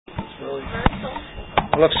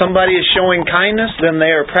Well, if somebody is showing kindness, then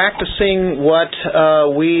they are practicing what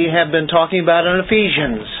we have been talking about in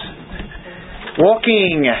Ephesians.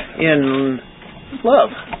 Walking in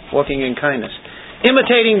love. Walking in kindness.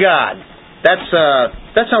 Imitating God. That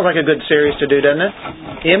sounds like a good series to do, doesn't it?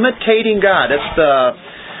 Imitating God. That's the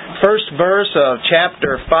first verse of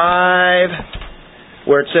chapter 5,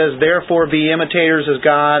 where it says, "Therefore be imitators of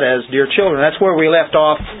God as dear children." That's where we left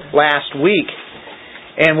off last week.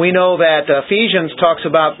 And we know that Ephesians talks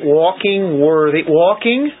about walking worthy.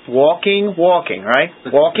 Walking, right?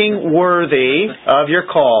 Walking worthy of your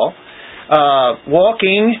call.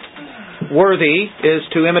 Walking worthy is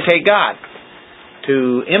to imitate God.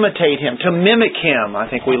 To imitate Him, to mimic Him. I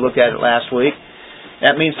think we looked at it last week.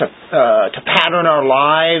 That means to pattern our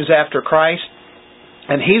lives after Christ.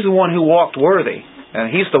 And He's the one who walked worthy.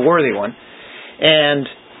 And He's the worthy one.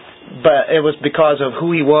 But it was because of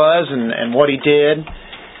who He was and what He did.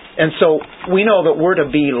 And so we know that we're to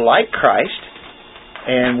be like Christ.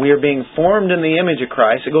 And we are being formed in the image of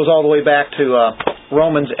Christ. It goes all the way back to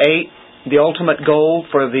Romans 8. The ultimate goal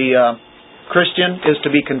for the Christian is to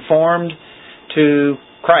be conformed to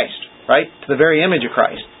Christ, right? To the very image of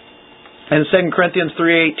Christ. And in 2 Corinthians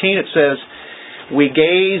 3:18 it says, "We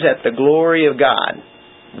gaze at the glory of God,"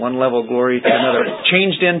 one level of glory to another,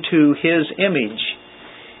 "changed into His image."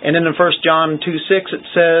 And then in 1 John 2:6 it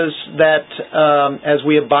says that as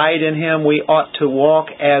we abide in Him, we ought to walk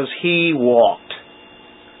as He walked,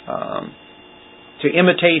 to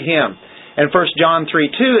imitate Him. And 1 John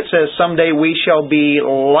 3:2 it says, "Someday we shall be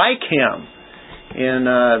like Him," in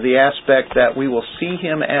the aspect that we will see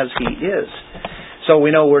Him as He is. So we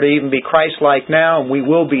know we're to even be Christ-like now, and we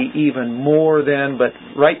will be even more then. But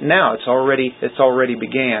right now, it's already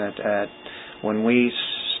began at when we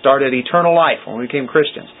started eternal life, when we became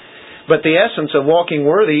Christians. But the essence of walking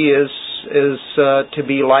worthy is to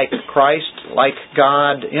be like Christ, like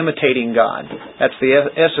God, imitating God. That's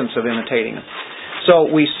the essence of imitating Him. So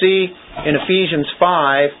we see in Ephesians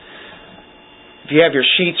 5. If you have your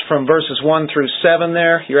sheets from verses 1 through 7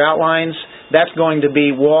 there, your outlines, that's going to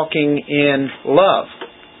be walking in love.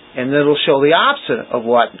 And it'll show the opposite of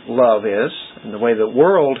what love is, and the way the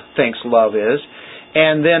world thinks love is.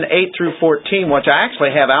 And then 8 through 14, which I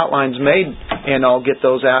actually have outlines made, and I'll get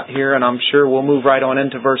those out here, and I'm sure we'll move right on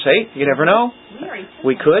into verse 8. You never know.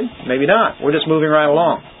 We could, maybe not. We're just moving right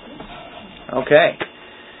along. Okay.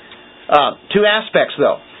 Two aspects,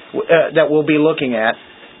 though, that we'll be looking at.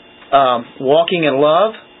 Walking in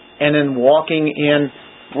love, and then walking in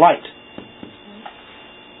light.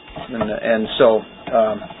 And so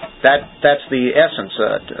that's the essence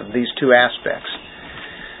of these two aspects.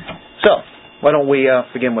 So, why don't we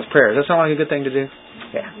begin with prayer? Does that sound like a good thing to do?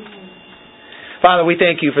 Yeah. Father, we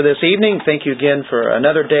thank You for this evening. Thank You again for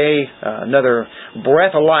another day, another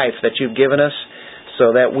breath of life that You've given us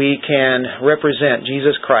so that we can represent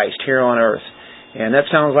Jesus Christ here on earth. And that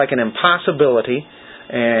sounds like an impossibility.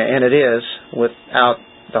 And it is, without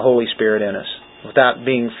the Holy Spirit in us, without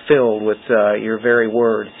being filled with Your very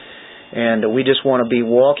Word. And we just want to be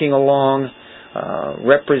walking along,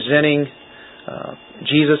 representing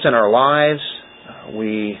Jesus in our lives.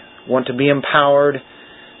 We want to be empowered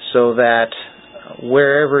so that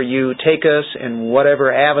wherever You take us, in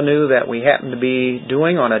whatever avenue that we happen to be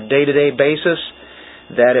doing on a day-to-day basis,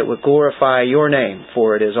 that it would glorify Your name,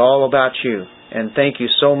 for it is all about You. And thank You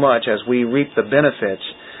so much as we reap the benefits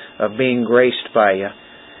of being graced by You.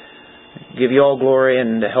 Give You all glory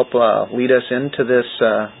and help lead us into this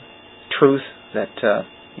truth that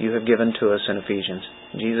You have given to us in Ephesians.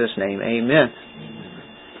 In Jesus' name, amen.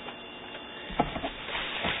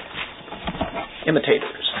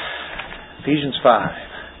 Imitators. Ephesians 5.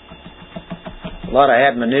 A lot of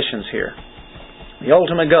admonitions here. The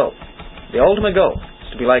ultimate goal. The ultimate goal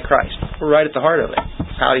is to be like Christ. We're right at the heart of it.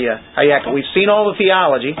 How you act. We've seen all the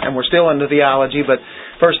theology, and we're still into theology, but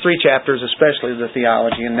first 3 chapters especially the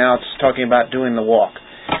theology, and now it's talking about doing the walk.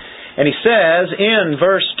 And he says in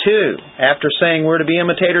verse 2, after saying we're to be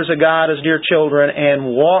imitators of God as dear children and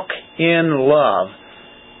walk in love,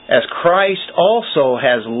 as Christ also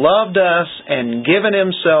has loved us and given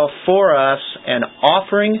Himself for us, an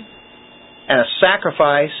offering and a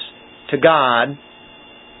sacrifice to God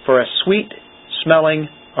for a sweet-smelling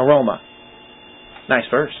aroma. Nice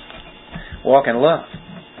verse. Walk in love.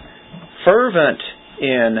 Fervent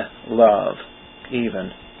in love,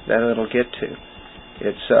 even, that it'll get to.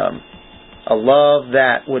 It's a love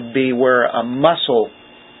that would be where a muscle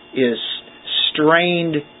is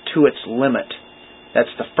strained to its limit. That's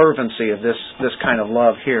the fervency of this kind of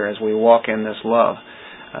love here as we walk in this love.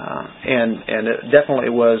 And it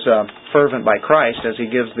definitely was fervent by Christ as He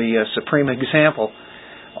gives the supreme example,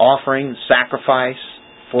 offering, sacrifice,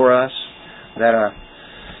 for us, that a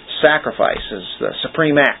sacrifice is the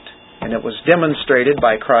supreme act. And it was demonstrated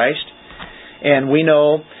by Christ. And we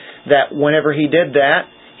know that whenever He did that,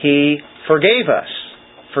 He forgave us.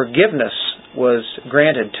 Forgiveness was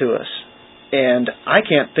granted to us. And I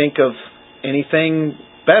can't think of anything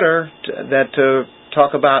better to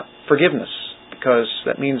talk about forgiveness, because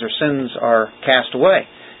that means our sins are cast away.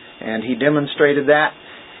 And He demonstrated that.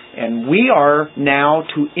 And we are now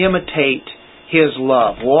to imitate His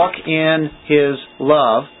love, walk in His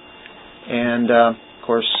love. And, of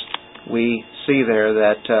course, we see there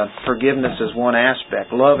that forgiveness is one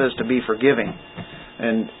aspect. Love is to be forgiving.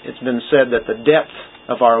 And it's been said that the depth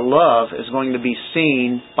of our love is going to be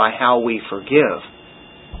seen by how we forgive.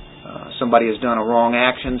 Somebody has done a wrong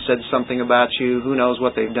action, said something about you, who knows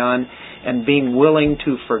what they've done, and being willing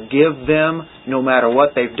to forgive them no matter what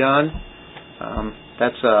they've done,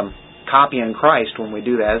 that's copying Christ when we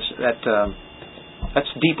do that. That's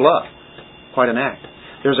deep love, quite an act.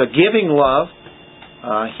 There's a giving love.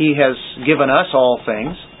 He has given us all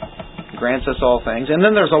things, grants us all things. And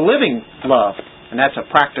then there's a living love, and that's a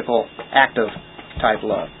practical, active type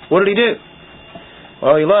love. What did He do?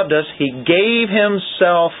 Well, He loved us. He gave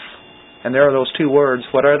Himself, and there are those two words.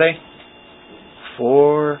 What are they?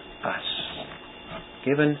 For us.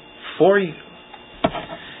 Given for you.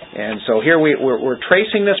 And so here we're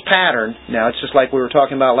tracing this pattern. Now, it's just like we were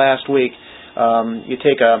talking about last week. You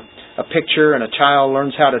take a picture and a child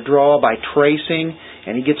learns how to draw by tracing,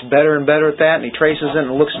 and he gets better and better at that, and he traces it and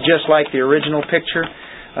it looks just like the original picture.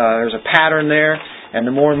 There's a pattern there, and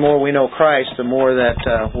the more and more we know Christ, the more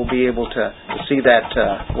that we'll be able to see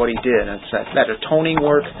that what He did. And it's that atoning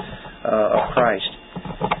work of Christ.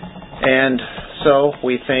 And so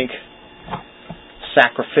we think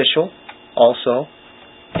sacrificial also,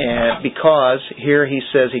 and because here He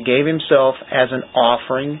says He gave Himself as an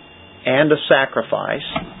offering and a sacrifice.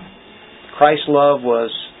 Christ's love was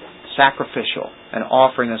sacrificial, an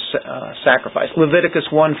offering, a sacrifice. Leviticus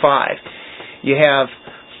 1:5. You have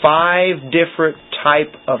 5 different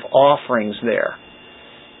type of offerings there.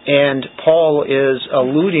 And Paul is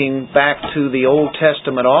alluding back to the Old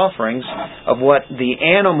Testament offerings of what the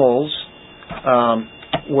animals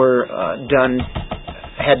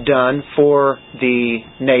had done for the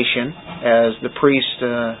nation, as the priest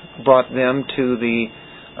brought them to the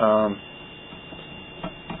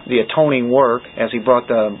atoning work, as he brought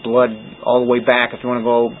the blood all the way back. If you want to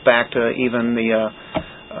go back to even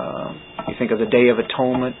you think of the Day of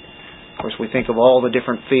Atonement. Of course, we think of all the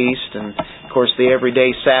different feasts, and of course the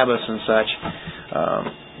everyday Sabbaths and such.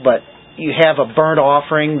 But you have a burnt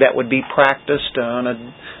offering that would be practiced on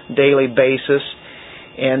a daily basis,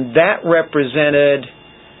 and that represented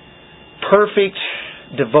perfect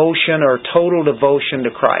devotion or total devotion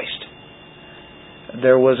to Christ.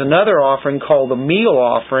 There was another offering called the meal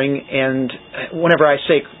offering, and whenever I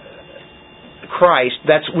say Christ,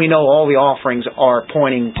 we know all the offerings are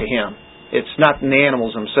pointing to Him. It's not the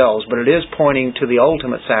animals themselves, but it is pointing to the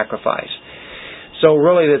ultimate sacrifice. So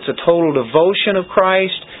really it's a total devotion of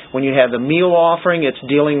Christ. When you have the meal offering, it's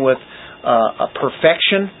dealing with a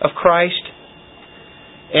perfection of Christ.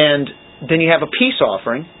 And then you have a peace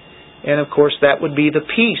offering. And of course that would be the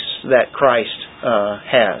peace that Christ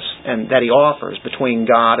has and that He offers between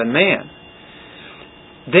God and man.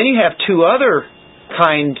 Then you have 2 other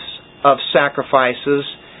kinds of sacrifices,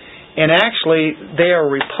 and actually they are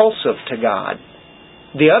repulsive to God.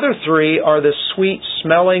 The other 3 are the sweet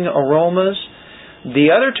smelling aromas. The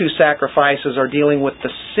other 2 sacrifices are dealing with the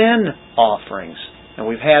sin offerings. And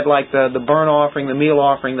we've had like the burnt offering, the meal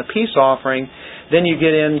offering, the peace offering. Then you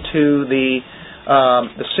get into the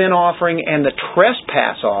sin offering and the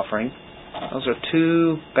trespass offering. Those are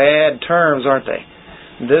 2 bad terms, aren't they?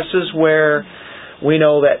 This is where we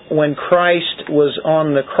know that when Christ was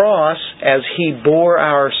on the cross, as He bore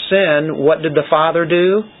our sin, what did the Father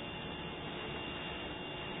do?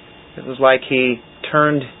 It was like He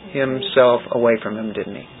turned Himself away from Him,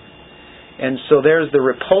 didn't He? And so there's the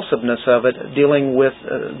repulsiveness of it, dealing with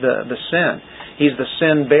the sin. He's the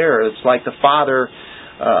sin bearer. It's like the Father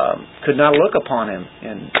could not look upon Him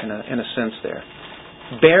in a sense there.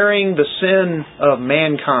 Bearing the sin of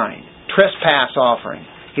mankind. Trespass offering.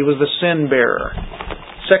 He was the sin bearer.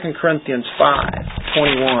 2 Corinthians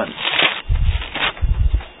 5:21.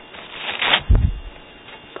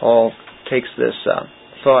 Paul takes this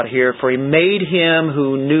thought here. For He made Him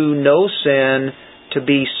who knew no sin to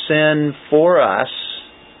be sin for us,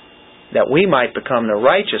 that we might become the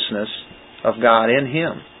righteousness of God in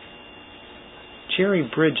Him. Jerry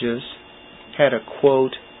Bridges had a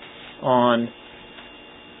quote on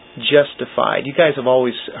justified. You guys have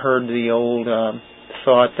always heard the old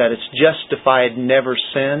thought that it's justified, never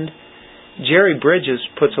sinned. Jerry Bridges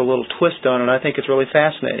puts a little twist on it. I think it's really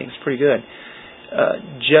fascinating. It's pretty good.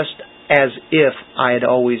 Just as if I had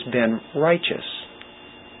always been righteous.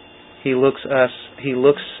 He looks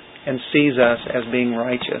and sees us as being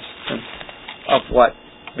righteous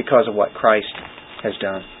because of what Christ has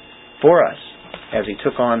done for us as He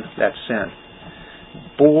took on that sin.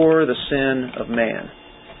 Bore the sin of man.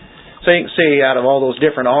 So you can see out of all those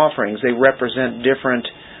different offerings, they represent different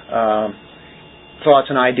thoughts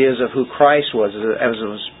and ideas of who Christ was, as it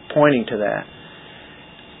was pointing to that.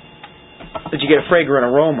 That you get a fragrant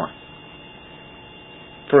aroma.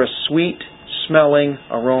 For a sweet-smelling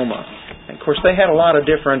aroma. And of course, they had a lot of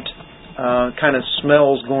different kind of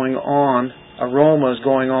smells going on, aromas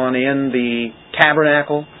going on in the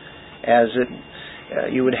tabernacle, as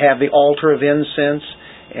you would have the altar of incense,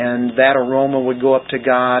 and that aroma would go up to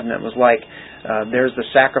God, and it was like there's the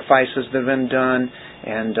sacrifices that have been done,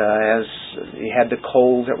 and as you had the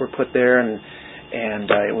coals that were put there, and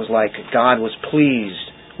it was like God was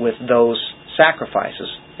pleased with those sacrifices,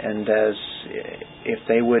 and as if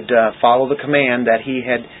they would follow the command that He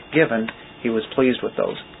had given, He was pleased with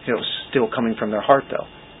those. It was still coming from their heart, though,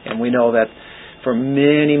 and we know that for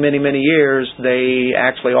many, many, many years they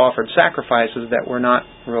actually offered sacrifices that were not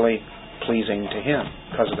really pleasing to Him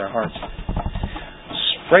because of their hearts.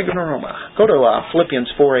 Fragrant aroma. Go to Philippians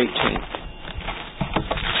 4:18.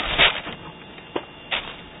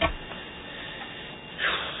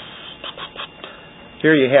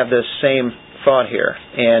 Here you have this same thought here,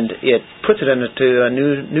 and it puts it into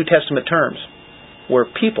New Testament terms, where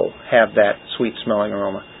people have that sweet-smelling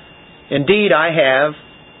aroma. Indeed, I have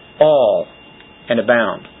all and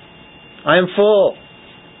abound. I am full,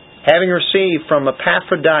 having received from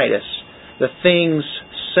Epaphroditus the things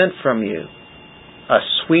sent from you, a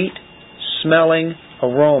sweet-smelling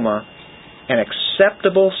aroma, an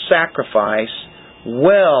acceptable sacrifice,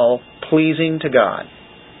 well-pleasing to God.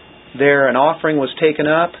 There an offering was taken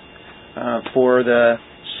up for the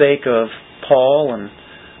sake of Paul and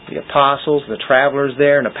the apostles, the travelers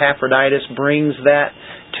there, and Epaphroditus brings that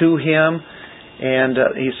to him, and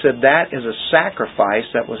he said that is a sacrifice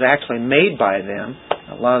that was actually made by them.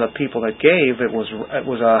 A lot of the people that gave, it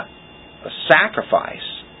was a sacrifice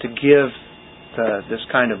to give this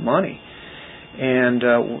kind of money and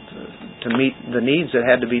to meet the needs that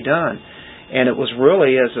had to be done. And it was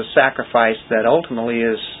really as a sacrifice that ultimately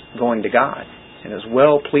is going to God and is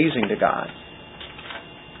well-pleasing to God.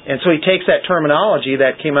 And so he takes that terminology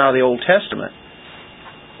that came out of the Old Testament,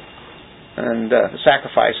 and the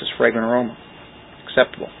sacrifice is fragrant aroma,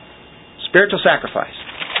 acceptable. Spiritual sacrifice.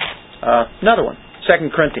 Another one, 2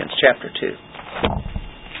 Corinthians chapter 2.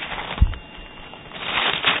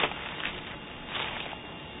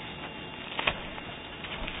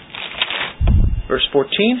 Verse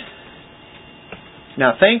 14.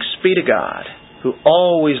 Now thanks be to God, who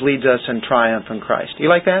always leads us in triumph in Christ. Do you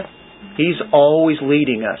like that? He's always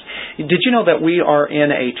leading us. Did you know that we are in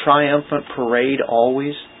a triumphant parade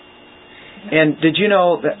always? And did you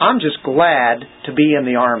know that I'm just glad to be in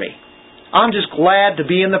the army? I'm just glad to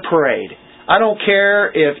be in the parade. I don't care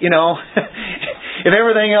if, if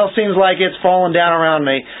everything else seems like it's falling down around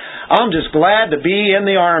me. I'm just glad to be in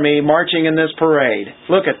the army marching in this parade.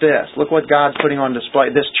 Look at this. Look what God's putting on display.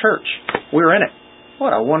 This church. We're in it.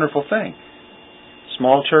 What a wonderful thing.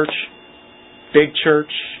 Small church, big church,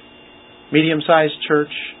 medium-sized church,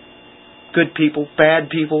 good people, bad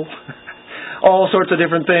people, all sorts of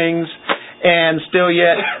different things, and still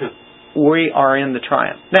yet we are in the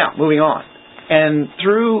triumph. Now, moving on. And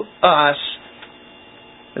through us,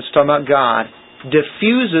 let's talk about God,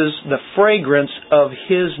 diffuses the fragrance of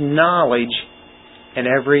His knowledge in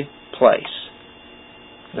every place.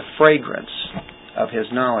 The fragrance of His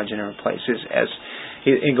knowledge in every place. As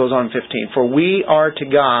it goes on 15. For we are to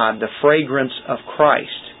God the fragrance of Christ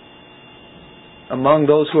among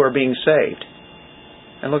those who are being saved.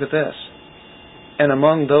 And look at this. And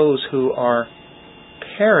among those who are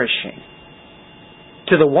perishing.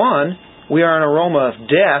 To the one, we are an aroma of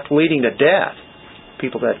death leading to death.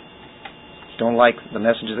 People that don't like the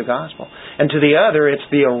message of the gospel. And to the other, it's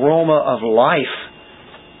the aroma of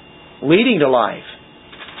life leading to life.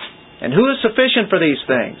 And who is sufficient for these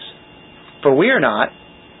things? For we are not,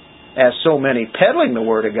 as so many, peddling the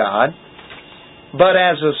Word of God, but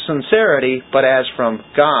as of sincerity, but as from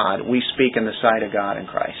God, we speak in the sight of God in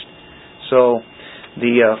Christ. So,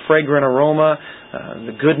 the fragrant aroma,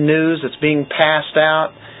 the good news that's being passed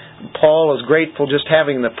out, Paul is grateful just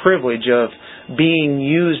having the privilege of being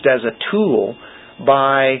used as a tool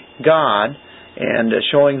by God and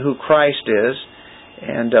showing who Christ is.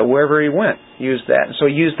 And wherever he went, used that. And so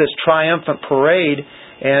he used this triumphant parade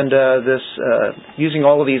and this using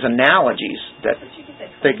all of these analogies that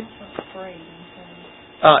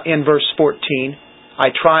in verse 14,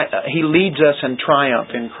 he leads us in triumph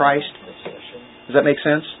in Christ. Does that make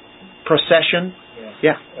sense? Procession?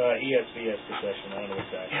 Yeah. ESV has procession. I don't know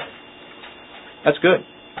exactly. That's good.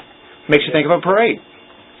 Makes you think of a parade.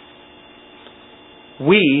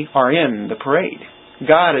 We are in the parade.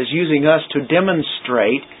 God is using us to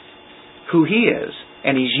demonstrate who He is.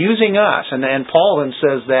 And He's using us. And Paul then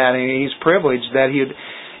says that, and he's privileged that he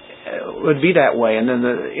would be that way. And then,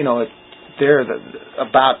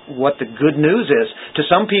 about what the good news is. To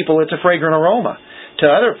some people, it's a fragrant aroma. To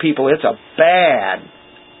other people, it's a bad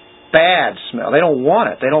smell. They don't want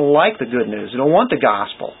it. They don't like the good news. They don't want the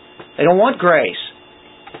gospel. They don't want grace.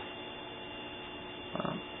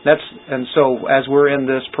 And so as we're in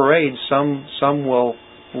this parade, some will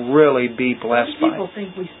really be blessed by it. People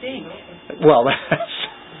think we stink. Well,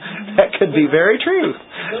 that could be very true.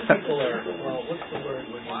 Some people are, what's the word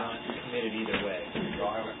when you're not committed either way?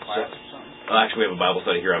 Actually, we have a Bible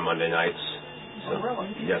study here on Monday nights. So,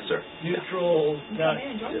 yes, sir. Neutral, not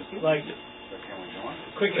like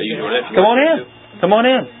quick. Come on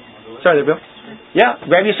in. Sorry there, Bill. Yeah,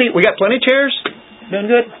 grab your seat. We got plenty of chairs. Doing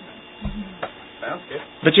good. Sounds good.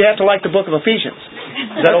 But you have to like the book of Ephesians.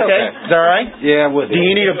 Is that okay? Is that all right? Yeah, with Do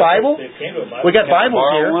you need a Bible? We got Bibles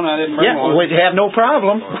here. One. I didn't bring one. We have no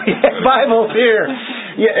problem. We have Bibles here.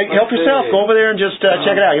 Yeah, help yourself. Go over there and just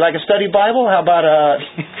check it out. You like a study Bible? How about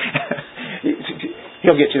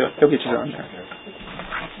he'll get you on there.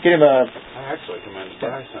 Get him a. I actually come in to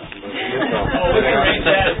buy something, but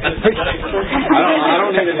I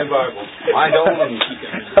don't need a new Bible. I don't.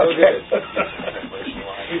 So good.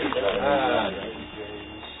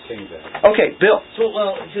 Okay, Bill. So,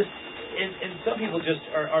 and some people just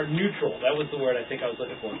are neutral. That was the word I think I was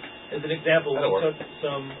looking for. As an example, we took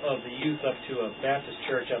some of the youth up to a Baptist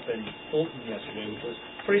church up in Fulton yesterday, which was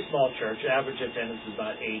a pretty small church. Average attendance is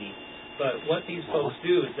about 80. But what these folks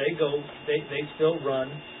do is they still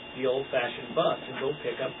run the old-fashioned bus and go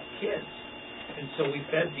pick up kids. And so we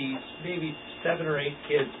fed these maybe 7 or 8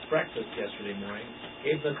 kids breakfast yesterday morning,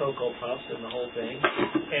 gave them the Cocoa Puffs and the whole thing.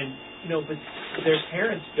 And, but their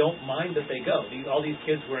parents don't mind that they go. All these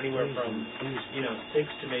kids were anywhere from, 6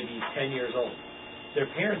 to maybe 10 years old.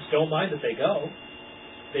 Their parents don't mind that they go.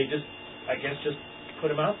 They just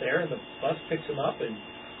put them out there, and the bus picks them up and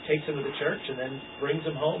takes them to the church and then brings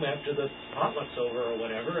them home after the potluck's over or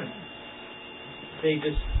whatever. And they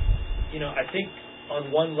just, I think on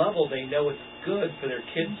one level they know it's good for their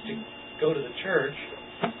kids to go to the church.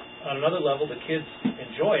 On another level, the kids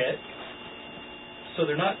enjoy it. So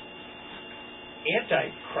they're not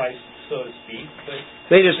anti-Christ, so to speak, but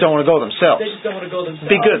they just don't want to go themselves. They just don't want to go themselves.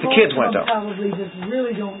 Be good if the kids went, though. Probably just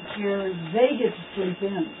really don't care. They get to sleep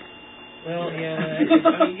in. Well, yeah.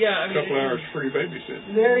 A couple hours free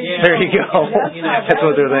babysitting. There you go. That's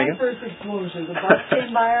what they're thinking. My first exposure. The bus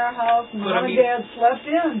came by our house, and Mom and Dad slept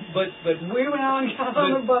in. But we went out and got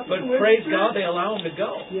on the bus. But praise God, they allow them to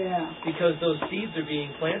go. Yeah. Because those seeds are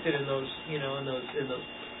being planted in those, in those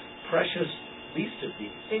precious least of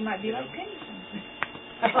these. They might be like pennies.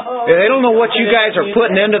 They don't know what you guys are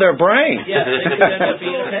putting into their brain. Yeah, they could end up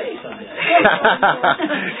being a penny someday.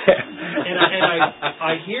 And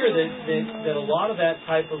I hear that a lot of that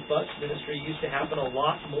type of bus ministry used to happen a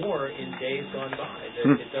lot more in days gone by.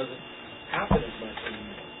 That it doesn't happen as much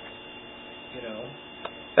anymore.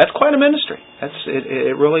 That's quite a ministry.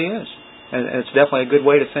 It really is. And it's definitely a good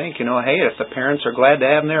way to think. Hey, if the parents are glad to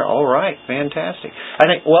have them there, all right, fantastic. I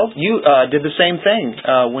think, you did the same thing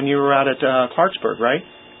when you were out at Clarksburg, right?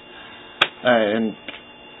 And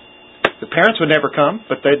the parents would never come,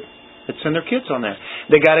 but they'd send their kids on there.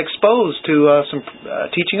 They got exposed to some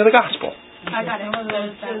teaching of the gospel. I got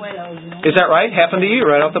exposed that way. Is that right? Happened to you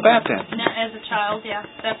right off the bat then? No, as a child, yeah.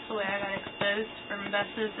 That's the way I got exposed, from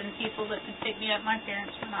buses and people that could pick me up. My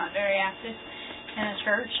parents were not very active in a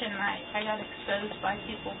church, and I got exposed by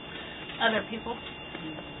other people.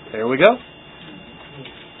 There we go.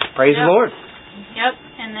 Praise the Lord. Yep,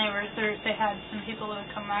 and they had some people that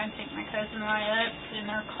would come by and pick my cousin and I up in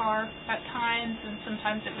their car at times, and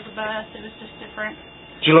sometimes it was a bus. It was just different.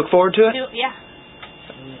 Did you look forward to it? Yeah.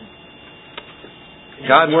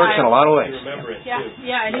 God works in a lot of ways. Remember it too.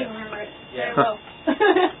 Yeah, I do remember it very well.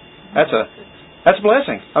 That's a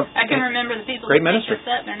blessing. I can remember the people great that ministry. picked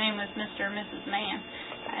us up. Their name was Mr. and Mrs. Mann.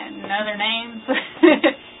 I know their names.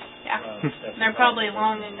 They're probably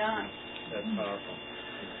long and gone. That's powerful.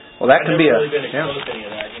 Well, that can be I've never really been exposed to any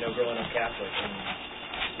of that. Growing up Catholic,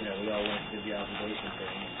 and we all went to the obligation thing.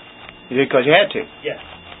 You did because you had to. Yes.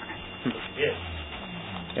 We did.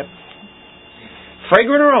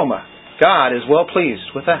 fragrant aroma. God is well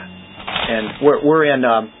pleased with that. And we're in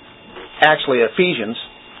actually Ephesians,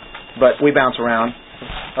 but we bounce around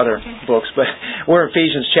other books. But we're in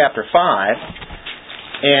Ephesians chapter 5,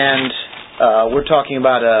 and we're talking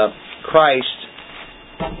about Christ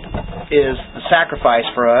is the sacrifice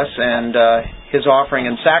for us, and His offering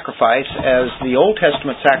and sacrifice, as the Old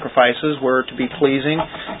Testament sacrifices were to be pleasing.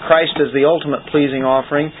 Christ is the ultimate pleasing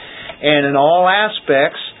offering. And in all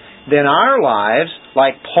aspects, then our lives,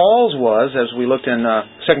 like Paul's was, as we looked in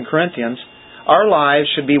 2 Corinthians, our lives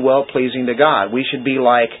should be well-pleasing to God. We should be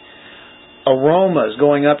like aromas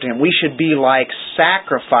going up to Him. We should be like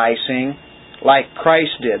sacrificing like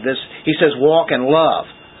Christ did. He says, walk in love.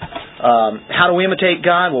 How do we imitate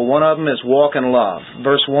God? Well, one of them is walk in love.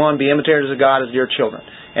 Verse 1, be imitators of God as dear children.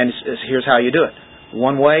 And here's how you do it.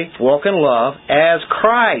 One way, walk in love as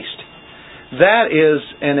Christ. That is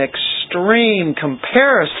an extreme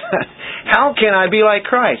comparison. How can I be like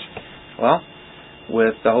Christ? Well,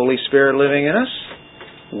 with the Holy Spirit living in us,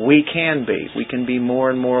 we can be. We can be more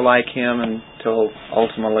and more like Him until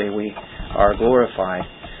ultimately we are glorified.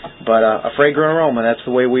 But a fragrant aroma, that's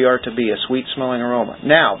the way we are to be, a sweet-smelling aroma.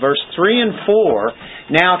 Now, verse 3 and 4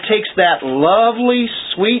 now takes that lovely,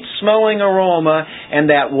 sweet-smelling aroma and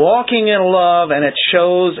that walking in love, and it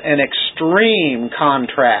shows an extreme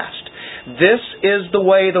contrast. This is the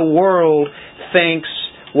way the world thinks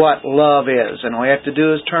what love is. And all you have to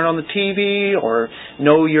do is turn on the TV or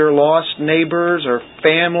know your lost neighbors or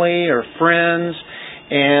family or friends,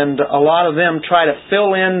 and a lot of them try to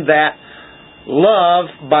fill in that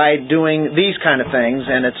love by doing these kind of things,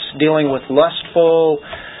 and it's dealing with lustful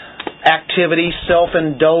activity,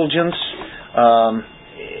 self-indulgence.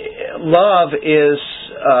 Love is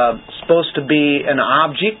supposed to be an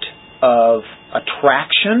object of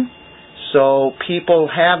attraction. So people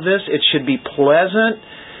have this. It should be pleasant.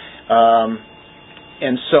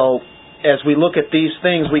 And so as we look at these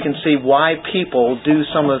things, we can see why people do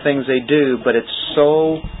some of the things they do, but it's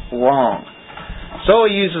so wrong. So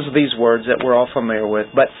he uses these words that we're all familiar with.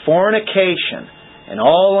 But fornication and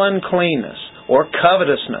all uncleanness or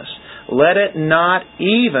covetousness, let it not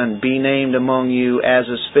even be named among you as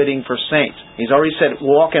is fitting for saints. He's already said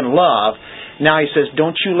walk in love. Now he says,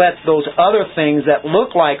 don't you let those other things that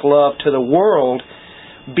look like love to the world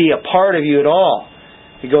be a part of you at all.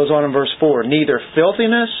 He goes on in verse 4, neither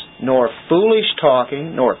filthiness, nor foolish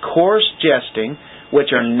talking, nor coarse jesting,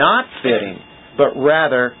 which are not fitting, but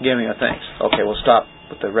rather giving of thanks. Okay, we'll stop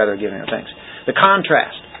with the rather giving of thanks. The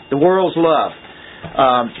contrast, the world's love.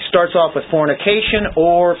 He starts off with fornication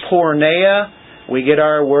or porneia. We get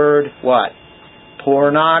our word, what?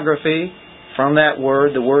 Pornography. From that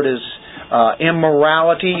word, the word is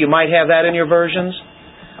immorality. You might have that in your versions.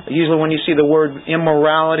 Usually when you see the word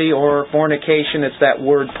immorality or fornication, it's that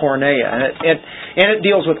word porneia. And it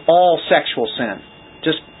deals with all sexual sin.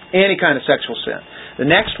 Just any kind of sexual sin. The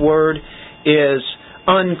next word is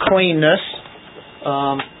uncleanness.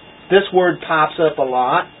 This word pops up a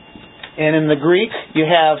lot. And in the Greek, you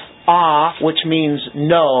have which means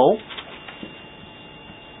no.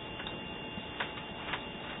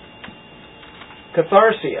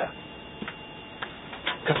 Catharsia.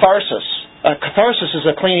 Catharsis. Catharsis is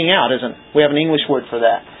a cleaning out, isn't it? We have an English word for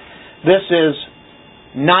that. This is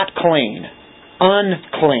not clean,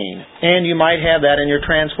 unclean. And you might have that in your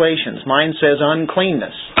translations. Mine says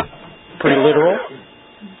uncleanness. Pretty literal.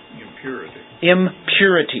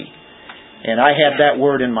 Impurity. And I had that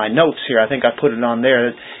word in my notes here. I think I put it on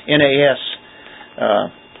there. NAS,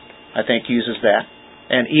 I think, uses that.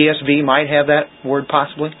 And ESV might have that word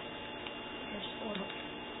possibly.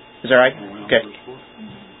 Is that right? Okay.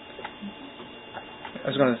 I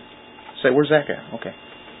was going to say, where's that guy? Okay.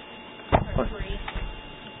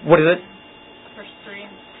 What is it? Verse 3.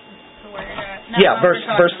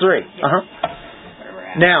 Verse 3.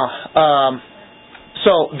 Now,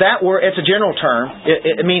 so that word, it's a general term.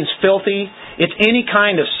 It means filthy. It's any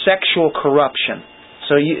kind of sexual corruption.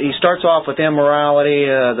 So he starts off with immorality,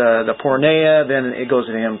 the porneia, then it goes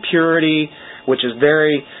into impurity, which is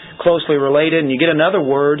very closely related. And you get another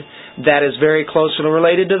word that is very closely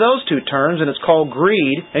related to those two terms, and it's called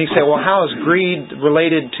greed. And you say, well, how is greed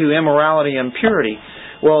related to immorality and purity?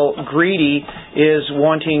 Well, greedy is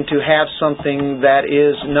wanting to have something that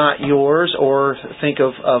is not yours, or think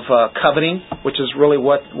of coveting, which is really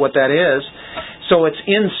what that is. So it's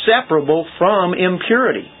inseparable from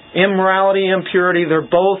impurity. Immorality, impurity, they're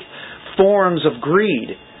both forms of greed.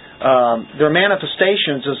 They're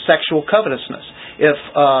manifestations of sexual covetousness. If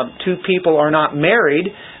two people are not married,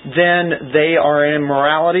 then they are in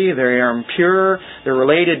immorality, they are impure, they're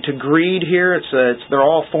related to greed here. They're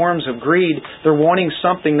all forms of greed. They're wanting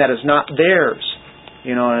something that is not theirs.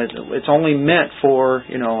 It's only meant for,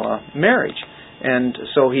 marriage. And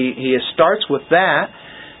so he starts with that,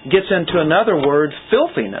 gets into another word,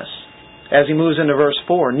 filthiness, as he moves into verse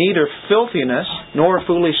 4. Neither filthiness nor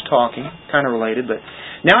foolish talking, kind of related, but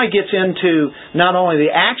now he gets into not only the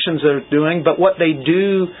actions they're doing, but what they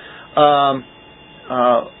do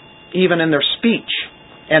even in their speech.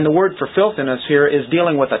 And the word for filthiness here is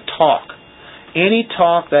dealing with a talk. Any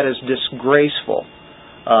talk that is disgraceful,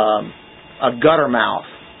 a gutter mouth,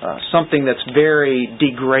 something that's very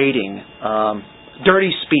degrading,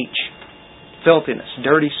 dirty speech, filthiness,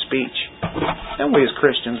 dirty speech. And we as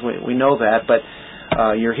Christians, we know that, but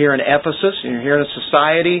you're here in Ephesus, and you're here in a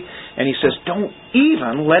society, and he says, don't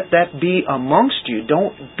even let that be amongst you.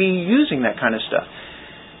 Don't be using that kind of stuff.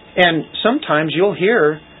 And sometimes you'll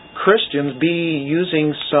hear Christians be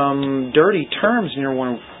using some dirty terms, and you're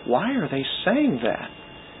wondering, why are they saying that?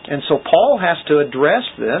 And so Paul has to address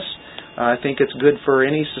this. I think it's good for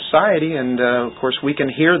any society, and of course we can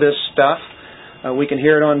hear this stuff. We can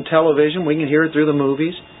hear it on television. We can hear it through the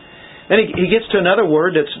movies. Then he gets to another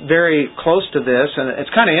word that's very close to this, and it's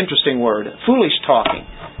kind of an interesting word, foolish talking.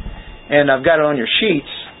 And I've got it on your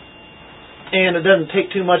sheets, and it doesn't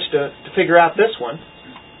take too much to figure out this one.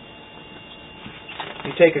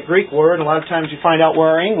 You take a Greek word, and a lot of times you find out where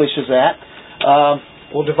our English is at.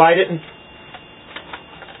 We'll divide it.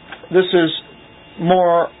 This is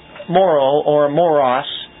moral or moros,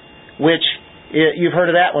 which you've heard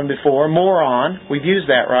of that one before. Moron, we've used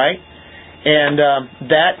that, right? And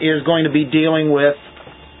that is going to be dealing with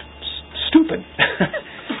stupid.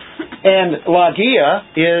 And logia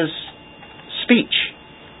is speech,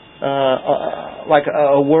 like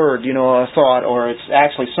a word, a thought, or it's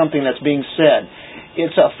actually something that's being said.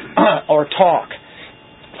 It's or talk,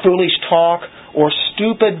 foolish talk, or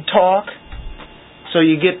stupid talk. So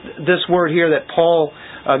you get this word here that Paul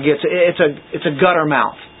gets. It's a gutter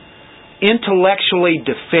mouth, intellectually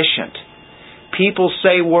deficient. People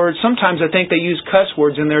say words. Sometimes I think they use cuss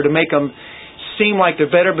words in there to make them seem like they're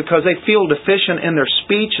better because they feel deficient in their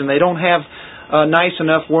speech and they don't have nice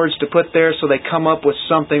enough words to put there, so they come up with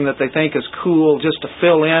something that they think is cool just to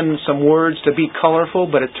fill in some words to be colorful,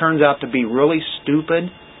 but it turns out to be really stupid.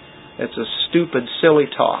 It's a stupid, silly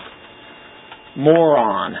talk.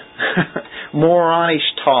 Moron.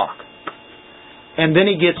 Moronish talk. And then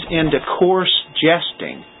he gets into coarse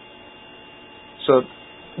jesting. So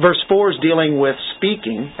verse 4 is dealing with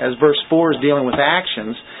speaking, as verse 4 is dealing with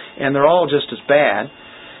actions, and they're all just as bad.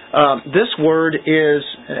 This word is,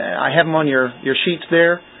 I have them on your sheets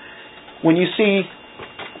there. When you see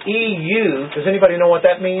EU, does anybody know what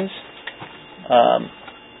that means?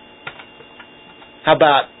 How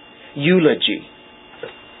about eulogy?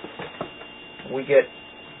 We get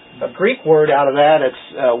a Greek word out of that,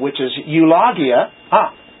 which is eulogia.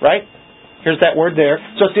 Right? Here's that word there.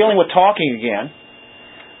 So it's dealing with talking again.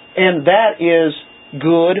 And that is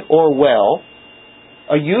good or well.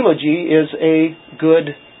 A eulogy is a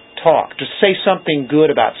good talk. To say something good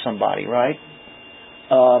about somebody, right?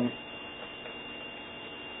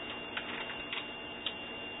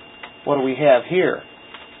 What do we have here?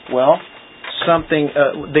 Well, something,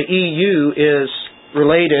 the EU is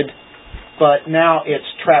related, but now it's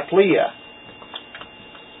traplia.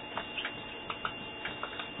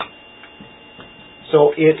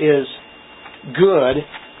 So it is good,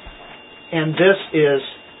 and this is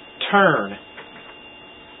turn,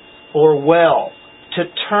 or well. To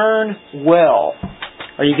turn well.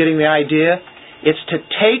 Are you getting the idea? It's to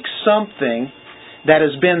take something that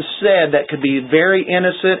has been said that could be very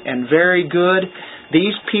innocent and very good.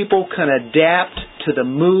 These people can adapt to the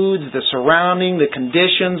moods, the surrounding, the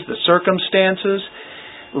conditions, the circumstances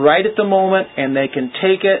right at the moment, and they can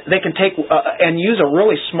take it. They can take and use a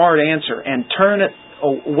really smart answer and turn it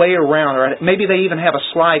way around, or maybe they even have a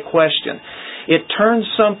sly question. It turns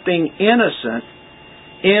something innocent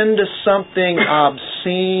into something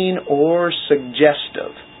obscene or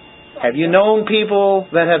suggestive. Have you known people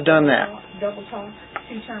that have done that? Double talk,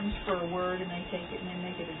 two terms for a word, and they take it and they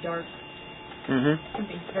make it a dark,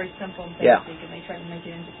 something very simple and basic, and they try to make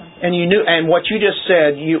it into something. And you knew, and what you just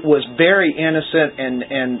said was very innocent,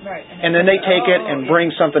 and right. and then they take it and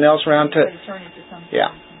bring something else around to turn it to something.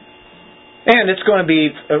 Yeah. And it's going to be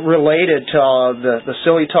related to the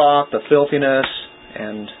silly talk, the filthiness,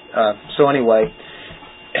 and so anyway.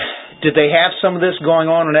 Did they have some of this going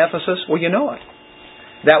on in Ephesus? Well, you know it.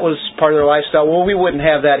 That was part of their lifestyle. Well, we wouldn't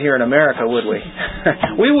have that here in America, would we?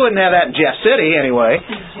 We wouldn't have that in Jeff City, anyway.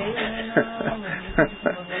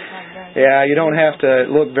 Yeah, you don't have to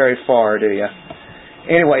look very far, do you?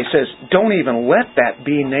 Anyway, it says, don't even let that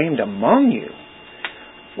be named among you.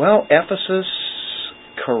 Well, Ephesus,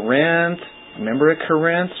 Corinth, Remember at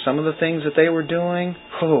Corinth, some of the things that they were doing?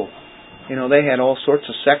 They had all sorts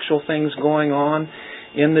of sexual things going on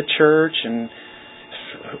in the church, and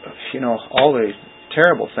all the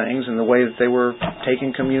terrible things, and the way that they were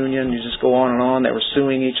taking communion. You just go on and on. They were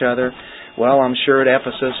suing each other. Well, I'm sure at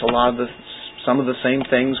Ephesus, some of the same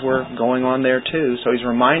things were going on there too. So he's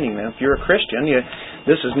reminding them, if you're a Christian,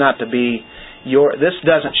 this is not to be this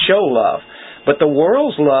doesn't show love. But the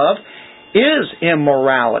world's love is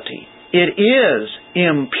immorality. It is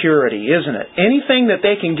impurity, isn't it? Anything that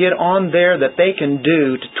they can get on there that they can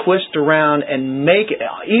do to twist around and make it,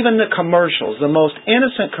 even the commercials, the most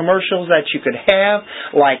innocent commercials that you could have,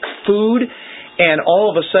 like food, and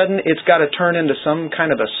all of a sudden it's got to turn into some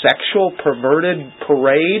kind of a sexual perverted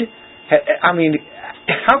parade. I mean,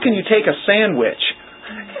 how can you take a sandwich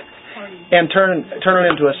and turn it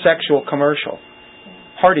into a sexual commercial?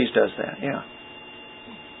 Hardee's does that, yeah.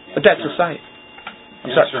 But that's a site.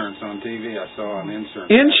 Insurance on TV. I saw an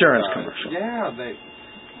insurance commercial. Yeah, an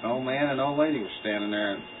old man and old lady were standing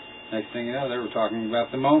there, and next thing you know, they were talking about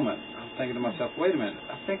the moment. I'm thinking to myself, wait a minute,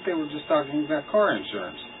 I think they were just talking about car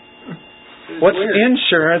insurance. What's weird.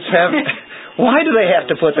 Insurance have? Why do they have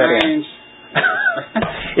to put that in?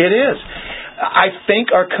 It is. I think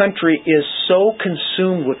our country is so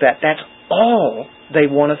consumed with that. That's all they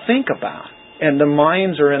want to think about, and the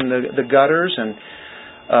minds are in the gutters. And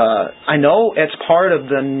I know it's part of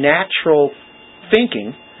the natural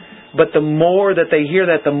thinking, but the more that they hear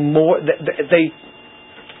that, the more they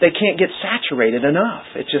can't get saturated enough.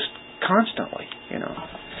 It's just constantly,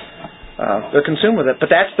 they're consumed with it. But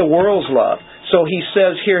that's the world's love. So he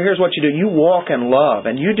says here's what you do. You walk in love,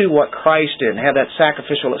 and you do what Christ did, and have that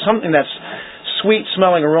sacrificial, something that's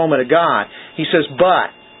sweet-smelling aroma to God. He says,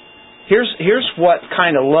 but here's what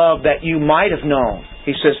kind of love that you might have known.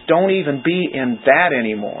 He says, don't even be in that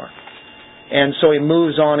anymore. And so he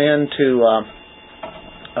moves on into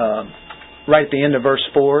right at the end of verse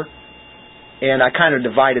 4. And I kind of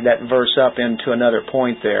divided that verse up into another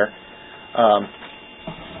point there.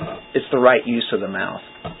 It's the right use of the mouth.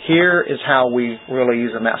 Here is how we really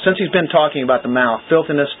use the mouth. Since he's been talking about the mouth,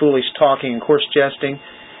 filthiness, foolish talking, and coarse jesting,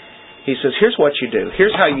 he says, here's what you do.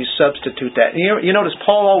 Here's how you substitute that. You notice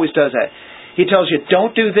Paul always does that. He tells you,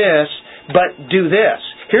 don't do this, but do this.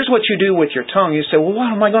 Here's what you do with your tongue. You say, well, what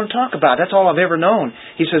am I going to talk about? That's all I've ever known.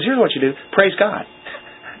 He says, here's what you do. Praise God.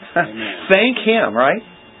 Thank Him, right?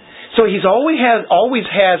 So He's always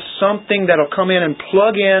has something that'll come in and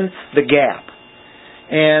plug in the gap.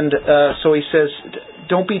 And so He says,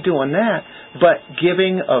 don't be doing that, but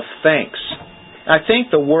giving of thanks. I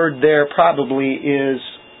think the word there probably is,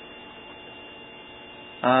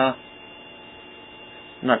 I'm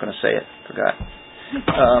not going to say it. Forgot.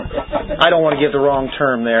 I don't want to give the wrong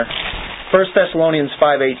term there. 1 Thessalonians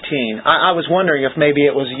 5:18. I was wondering if maybe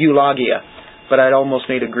it was eulogia, but I'd almost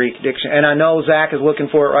need a Greek dictionary. And I know Zach is looking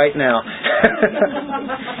for it right now.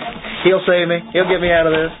 He'll save me. He'll get me out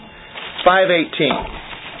of this. 5:18.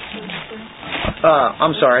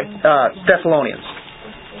 I'm sorry. Thessalonians.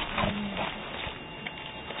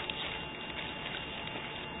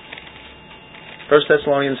 First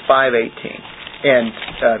Thessalonians 5:18. And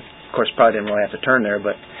of course, probably didn't really have to turn there,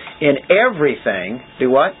 but in everything, do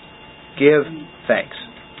what? Give thanks.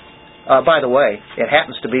 By the way, it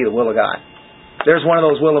happens to be the will of God. There's one of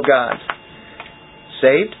those will of Gods.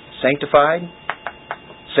 Saved, sanctified,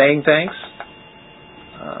 saying thanks,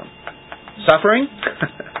 suffering,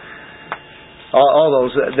 all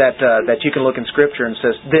those that you can look in Scripture and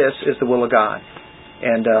says, this is the will of God.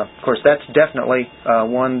 And of course, that's definitely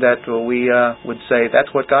one that we would say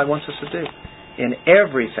that's what God wants us to do. In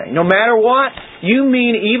everything. No matter what. You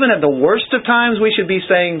mean even at the worst of times we should be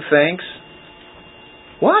saying thanks?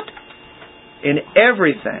 What? In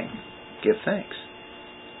everything, give thanks.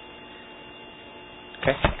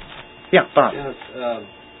 Okay? Yeah, Bob. Yes,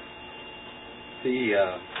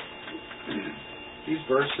 these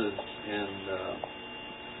verses and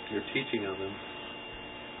your teaching of them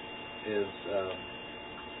is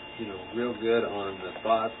real good on the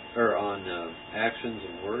thought or on actions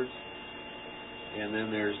and words. And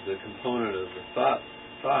then there's the component of the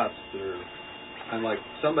thoughts that are kind of like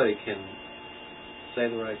somebody can say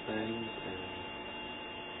the right things and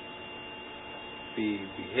be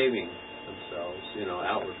behaving themselves,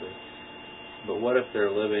 outwardly. But what if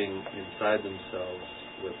they're living inside themselves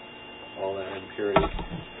with all that impurity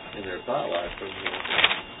in their thought life?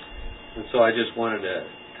 And so I just wanted to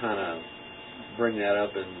kind of bring that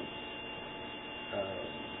up and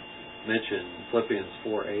mention Philippians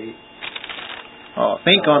 4:8. Oh,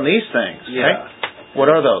 think on these things. Yeah. Right? What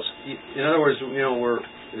are those? In other words,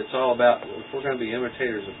 it's all about, if we're going to be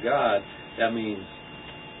imitators of God, that means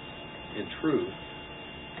in truth.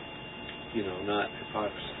 Not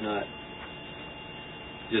hypocrisy, not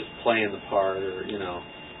just playing the part, or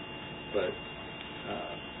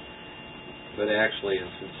but actually in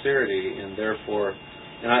sincerity, and therefore,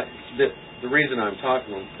 the reason I'm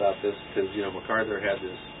talking about this is because MacArthur had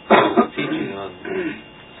this teaching on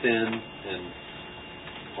sin and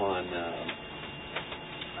on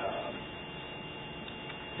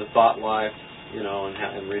the thought life,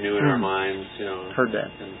 and renewing our minds, Heard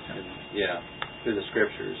that. And through the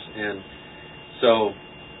scriptures, and so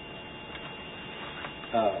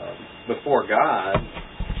before God,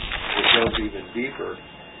 it goes even deeper,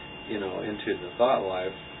 into the thought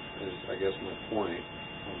life, is I guess my point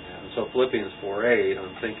on that. And so Philippians 4:8,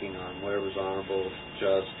 I'm thinking on whatever's honorable,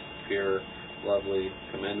 just, pure, lovely,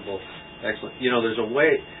 commendable, excellent. There's a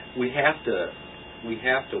way we have to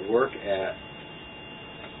work at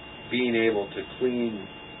being able to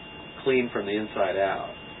clean from the inside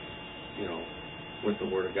out, with the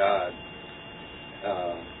Word of God,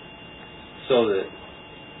 so that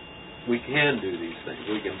we can do these things.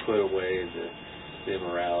 We can put away the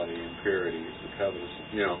immorality, impurities, the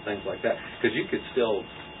covetousness, things like that. Because you could still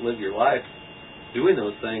live your life doing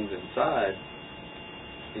those things inside,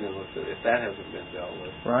 if that hasn't been dealt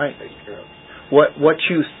with, right, taken care of. What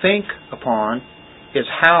you think upon is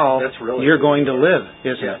how really you're going to live,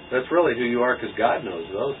 isn't it? That's really who you are, because God knows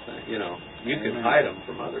those things. You can hide them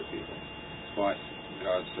from other people. That's why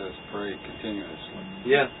God says pray continuously.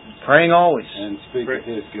 Yeah. Praying always. And speak of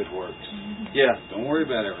His good works. Yeah. Don't worry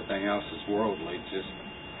about everything else that's worldly. Just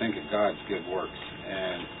think of God's good works,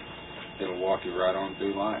 and it'll walk you right on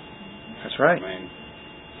through life. That's right. I mean,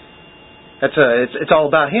 it's all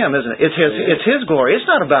about Him, isn't it? It's His glory. It's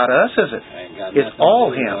not about us, is it? It's all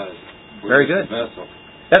Him. Very good.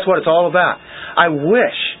 That's what it's all about. I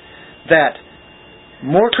wish that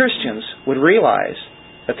more Christians would realize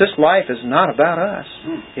that this life is not about us.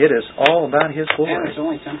 It is all about His glory. And it's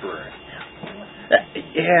only temporary.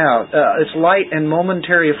 It's light and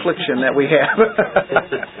momentary affliction that we have.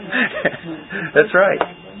 That's right.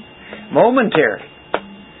 Momentary.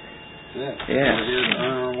 That's it. Yeah. We're here to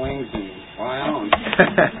earn our wings and fly on.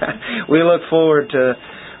 We look forward to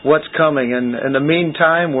what's coming, and in the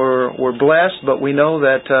meantime, we're blessed, but we know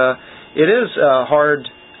that it is a hard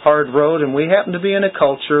road, and we happen to be in a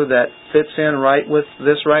culture that fits in right with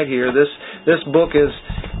this right here. This book is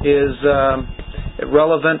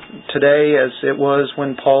relevant today as it was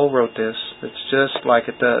when Paul wrote this. It's just like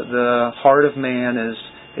it. The heart of man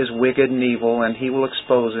is wicked and evil, and he will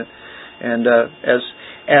expose it. And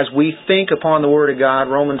as we think upon the Word of God,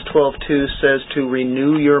 Romans 12:2 says to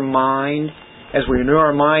renew your mind. As we renew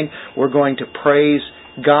our mind, we're going to praise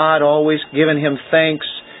God always, giving Him thanks.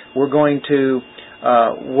 We're going to,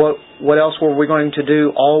 what else were we going to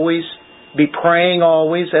do? Always be praying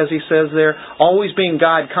always, as he says there. Always being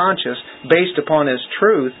God conscious, based upon His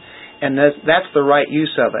truth. And that's the right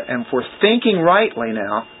use of it. And if we're thinking rightly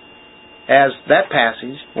now, as that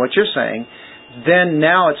passage, what you're saying, then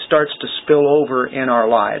now it starts to spill over in our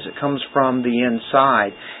lives. It comes from the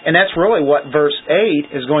inside. And that's really what verse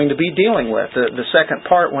 8 is going to be dealing with. The second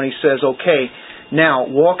part when he says, okay, now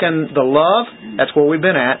walk in the love, that's where we've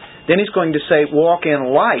been at. Then he's going to say, walk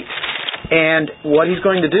in light. And what he's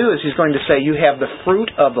going to do is he's going to say, you have the fruit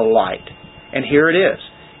of the light. And here it is.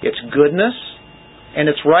 It's goodness, and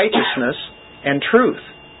it's righteousness, and truth.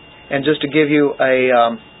 And just to give you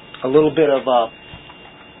a little bit of...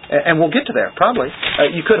 and we'll get to there, probably.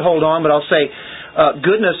 You could hold on, but I'll say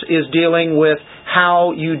goodness is dealing with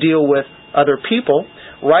how you deal with other people.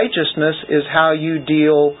 Righteousness is how you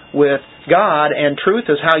deal with God, and truth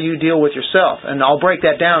is how you deal with yourself. And I'll break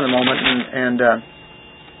that down in a moment and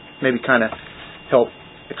maybe kind of help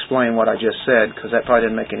explain what I just said, because that probably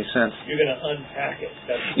didn't make any sense. You're going to unpack it.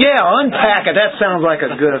 Unpack it. That sounds like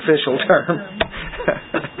a good official term.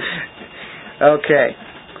 Okay.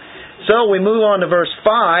 So we move on to verse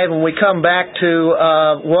 5, and we come back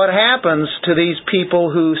to what happens to these people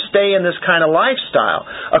who stay in this kind of lifestyle.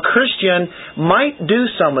 A Christian might do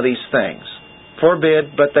some of these things.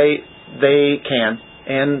 Forbid, but they can,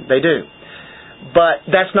 and they do. But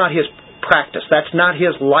that's not his practice. That's not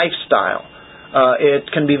his lifestyle. It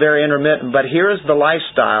can be very intermittent, but here is the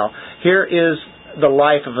lifestyle. Here is the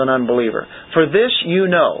life of an unbeliever. For this you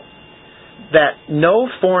know, that no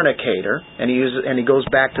fornicator, and he goes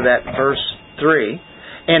back to that verse 3,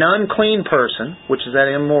 an unclean person, which is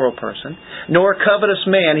that immoral person, nor covetous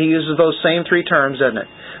man, he uses those same three terms, doesn't it?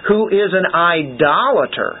 Who is an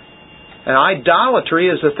idolater. And idolatry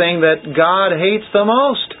is the thing that God hates the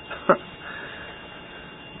most.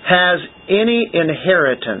 Has any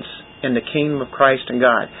inheritance in the kingdom of Christ and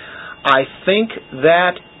God. I think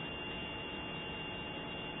that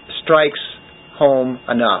strikes home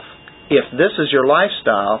enough. If this is your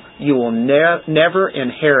lifestyle, you will never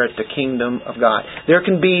inherit the kingdom of God. There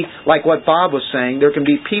can be, like what Bob was saying, there can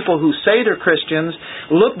be people who say they're Christians,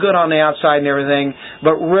 look good on the outside and everything,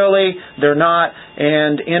 but really they're not,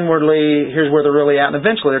 and inwardly, here's where they're really at, and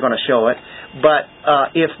eventually they're going to show it. But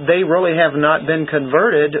if they really have not been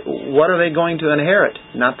converted, what are they going to inherit?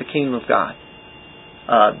 Not the kingdom of God.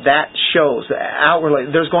 That shows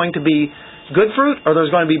outwardly there's going to be good fruit or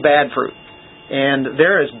there's going to be bad fruit. And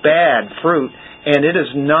there is bad fruit, and it is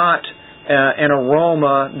not an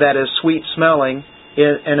aroma that is sweet smelling,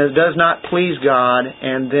 and it does not please God,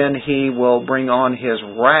 and then He will bring on His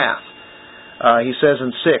wrath. He says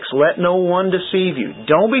in 6, let no one deceive you.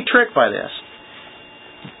 Don't be tricked by this.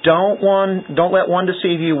 Don't let one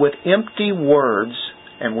deceive you with empty words,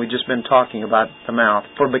 and we've just been talking about the mouth.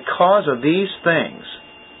 For because of these things,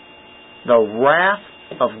 the wrath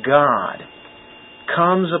of God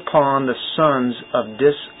comes upon the sons of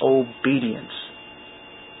disobedience.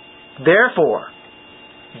 Therefore,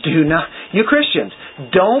 do not, you Christians,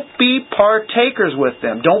 don't be partakers with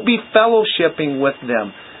them. Don't be fellowshipping with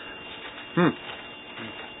them.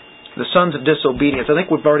 The sons of disobedience. I think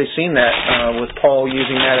we've already seen that with Paul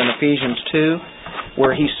using that in Ephesians 2,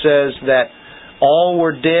 where he says that all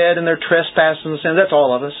were dead in their trespasses and sins. That's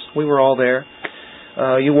all of us. We were all there.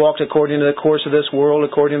 You walked according to the course of this world,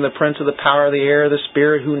 according to the prince of the power of the air, the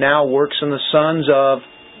spirit who now works in the sons of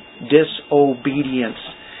disobedience.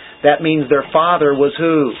 That means their father was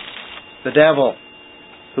who? The devil,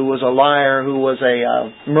 who was a liar, who was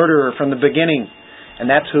a murderer from the beginning. And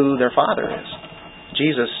that's who their father is.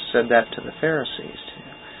 Jesus said that to the Pharisees too.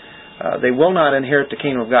 They will not inherit the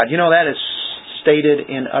kingdom of God. You know, that is stated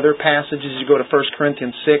in other passages. You go to 1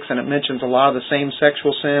 Corinthians 6 and it mentions a lot of the same sexual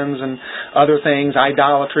sins and other things,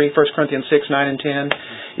 idolatry, 1 Corinthians 6, 9, and 10.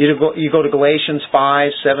 You go to Galatians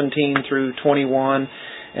 5, 17 through 21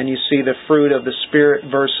 and you see the fruit of the Spirit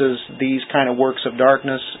versus these kind of works of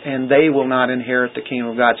darkness, and they will not inherit the kingdom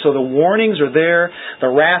of God. So the warnings are there. The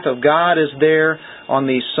wrath of God is there on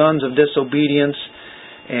these sons of disobedience,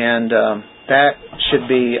 and that should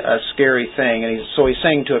be a scary thing. And so he's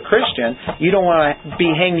saying to a Christian, you don't want to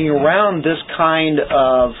be hanging around this kind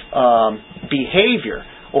of behavior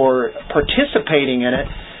or participating in it,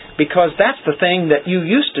 because that's the thing that you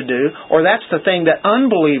used to do, or that's the thing that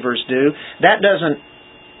unbelievers do. That doesn't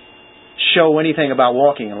show anything about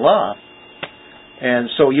walking in love. And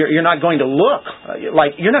so you're not going to look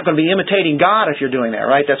like, you're not going to be imitating God if you're doing that,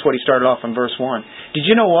 right? That's what he started off in verse 1. Did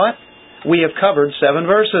you know what? We have covered 7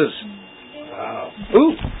 verses. Wow.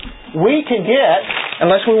 Ooh, we can get,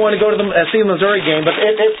 unless we want to go to the see the Missouri game, but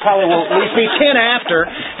it probably will at least be 10 after,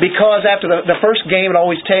 because after the first game it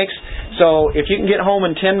always takes. So if you can get home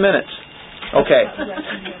in 10 minutes. Okay.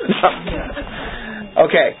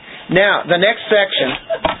 Okay. Now, the next section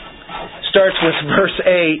starts with verse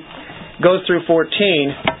 8, goes through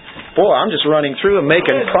 14. Boy, I'm just running through and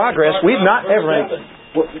making progress. We've not ever...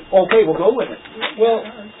 Okay, we'll go with it. Well,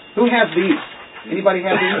 who has these? Anybody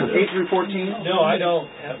have these? 8 through 14? No, I don't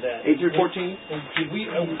have that. 8 through 14? Did we?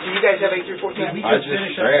 Do you guys have 8 through 14? Did we I just just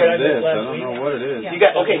finish up grabbed what I did this. I last don't week? know what it is. You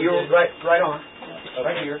got, okay, you're right on.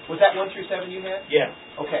 Right here. Was that 1 through 7 you had? Yeah.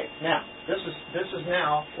 Okay, now, this is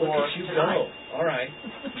now for Look at you tonight. go. All right.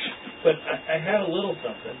 But I had a little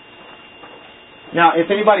something. Now,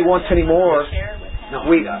 if anybody wants any more,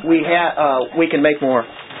 we can make more.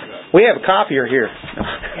 We have a copier here.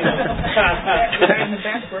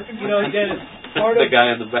 Dennis, part of The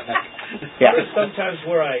guy in the back. Yeah. part of sometimes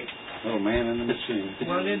where I Little man in the machine.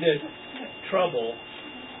 run into trouble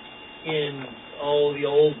in the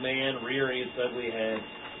old man rearing its ugly head,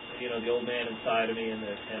 the old man inside of me and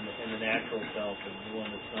the natural self and the one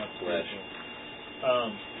that's not spiritual.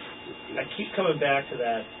 I keep coming back to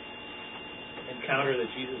that encounter that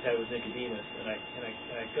Jesus had with Nicodemus, and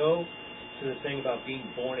I go to the thing about being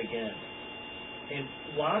born again. And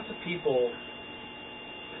lots of people,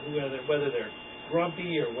 whether they're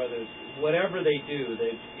grumpy or whatever they do,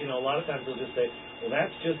 a lot of times they'll just say, "Well,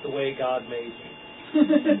 that's just the way God made me."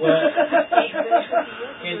 Well,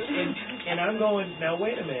 and I'm going, now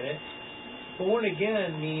wait a minute. Born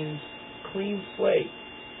again means clean slate,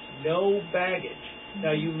 no baggage.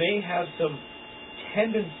 Now you may have some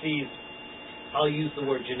tendencies. I'll use the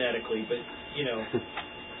word genetically, but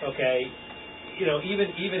okay,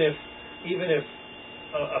 even if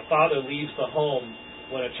a father leaves the home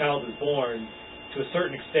when a child is born, to a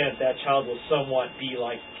certain extent, that child will somewhat be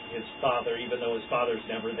like his father, even though his father's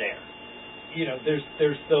never there.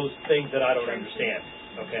 There's those things that I don't understand.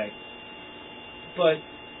 Okay, but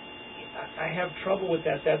I have trouble with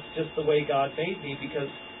that. That's just the way God made me,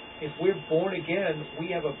 because if we're born again, we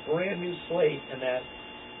have a brand new slate, and that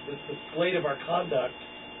the slate of our conduct,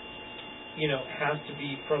 has to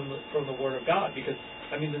be from the Word of God. Because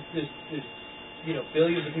there's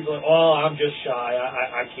billions of people. I'm just shy.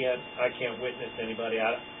 I can't witness to anybody.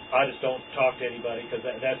 I just don't talk to anybody because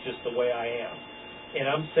that's just the way I am. And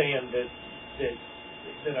I'm saying that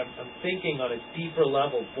I'm thinking on a deeper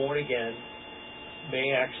level, born again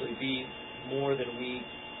may actually be more than we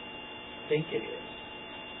think it is.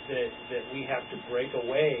 That we have to break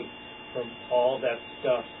away from all that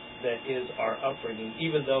stuff that is our upbringing,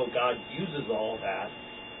 even though God uses all that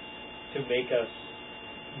to make us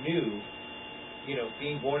new.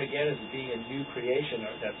 Being born again is being a new creation.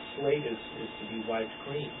 That slate is to be wiped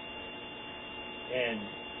clean. And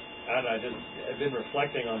I don't know, I've been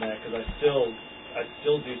reflecting on that because I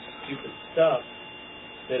still do stupid stuff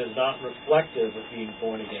that is not reflective of being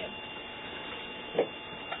born again. Does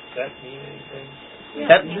that mean anything? Yeah,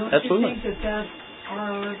 don't absolutely. You think that's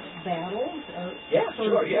our battle? Yeah,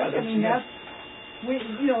 sure. Yeah, that's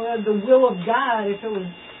the will of God. If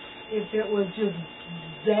it was just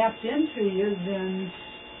zapped into you, then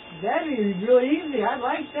that'd be really easy. I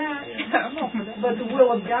like that. Yeah. But the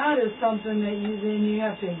will of God is something that you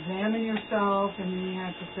have to examine yourself, and then you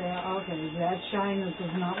have to say, okay, that shyness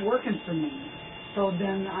is not working for me, so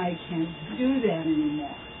then I can't do that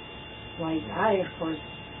anymore. Like I, of course,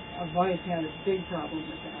 I've always had a big problem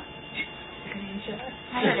with that.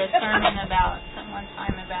 I heard a sermon one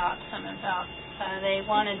time about they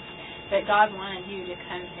wanted that God wanted you to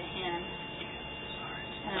come to Him.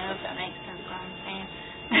 I don't know if that makes sense what I'm saying.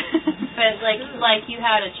 But like you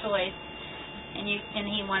had a choice, and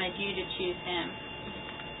He wanted you to choose Him.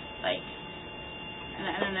 And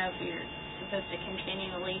I don't know if you're supposed to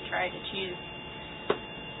continually try to choose.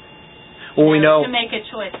 Well, we know to make a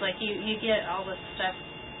choice. Like you get all this stuff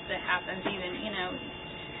that happens, even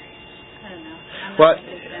I don't know.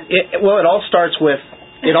 It all starts with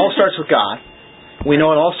God. We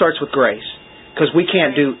know it all starts with grace, because we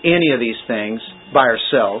can't do any of these things by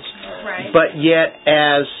ourselves. Right. But yet,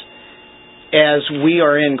 as we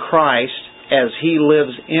are in Christ, as He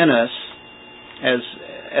lives in us,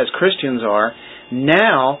 as Christians are,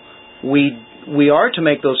 now we are to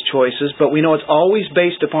make those choices, but we know it's always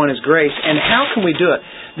based upon His grace. And how can we do it?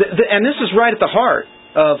 And this is right at the heart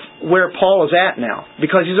of where Paul is at now,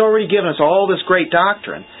 because he's already given us all this great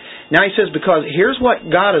doctrine. Now he says, because here's what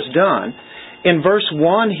God has done. In verse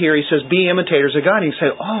 1 here, he says, be imitators of God. And you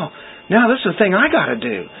say, now this is the thing I got to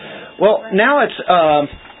do. Well, now it's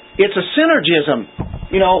a synergism.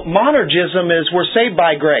 Monergism is we're saved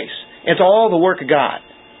by grace. It's all the work of God.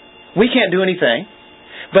 We can't do anything.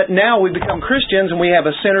 But now we become Christians, and we have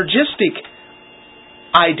a synergistic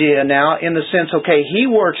idea now, in the sense, okay, He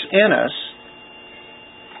works in us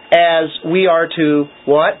as we are to,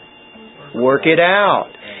 what? Work it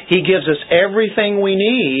out. He gives us everything we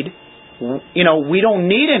need. We don't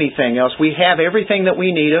need anything else. We have everything that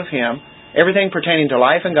we need of Him, everything pertaining to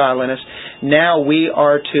life and godliness. Now we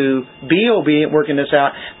are to be obedient, working this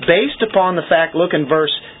out, based upon the fact, look in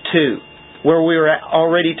verse 2, where we were at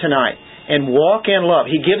already tonight, and walk in love.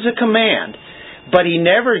 He gives a command, but He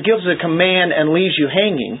never gives a command and leaves you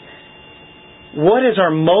hanging. What is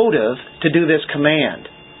our motive to do this command?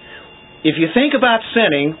 If you think about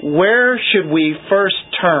sinning, where should we first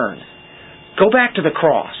turn? Go back to the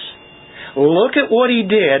cross. Look at what He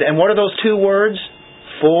did, and what are those two words?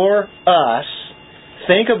 For us.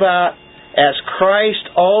 Think about, as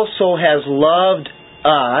Christ also has loved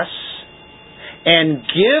us and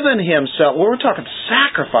given Himself. Well, we're talking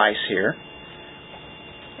sacrifice here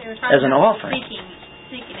as an offering.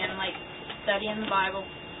 Seeking Him, like studying the Bible.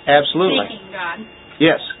 Absolutely. Seeking God.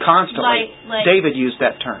 Yes, constantly. Like David used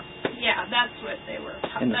that term. Yeah, that's what they were talking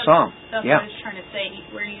about. In the Psalm. That's what I was trying to say.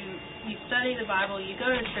 Where you study the Bible, you go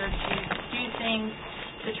to church, you do things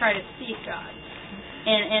to try to seek God.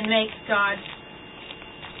 And make God...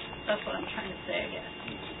 That's what I'm trying to say, I guess.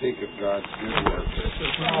 Speak of God's good work. This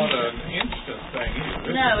is not an instant thing either.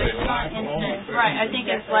 No, it's not instant. Thing. Right, I think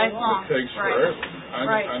it's lifelong. It takes forever.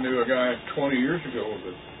 I knew a guy 20 years ago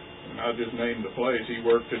and I just named the place. He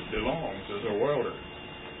worked at DeLong's as a welder.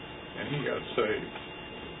 And he got saved.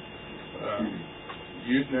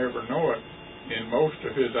 You'd never know it in most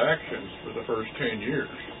of his actions for the first 10 years.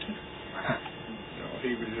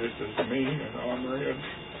 He was just as mean and ornery and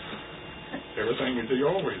everything as he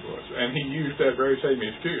always was. And he used that very same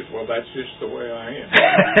excuse. Well, that's just the way I am.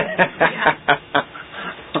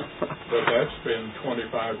 But that's been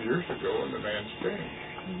 25 years ago and the man's changed.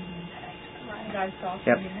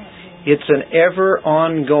 Yep. It's an ever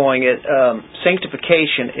ongoing.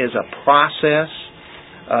 Sanctification is a process.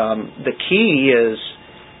 The key is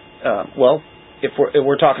if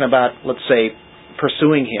we're talking about, let's say,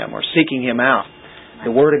 pursuing Him or seeking Him out,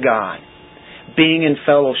 the Word of God, being in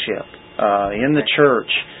fellowship, in the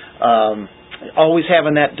church, always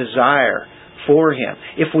having that desire for Him.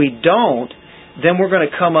 If we don't, then we're going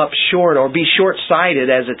to come up short or be short-sighted,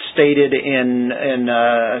 as it's stated in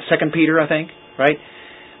 2 Peter, I think, right?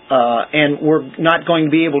 And we're not going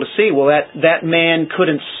to be able to see. Well, that man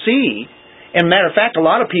couldn't see. And matter of fact, a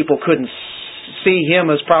lot of people couldn't see him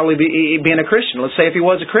as probably being a Christian. Let's say if he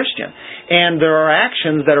was a Christian. And there are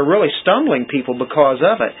actions that are really stumbling people because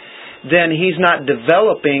of it. Then he's not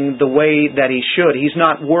developing the way that he should. He's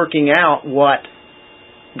not working out what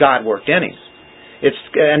God worked in him.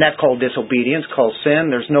 And that's called disobedience, called sin.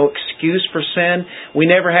 There's no excuse for sin. We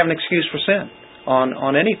never have an excuse for sin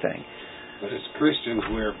on anything. But as Christians,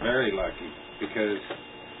 we're very lucky because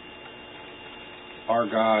our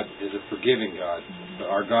God is a forgiving God. But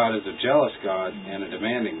our God is a jealous God and a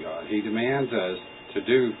demanding God. He demands us to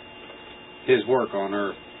do His work on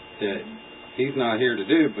earth that He's not here to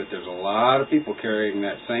do, but there's a lot of people carrying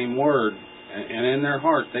that same word, and in their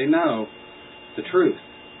heart they know the truth,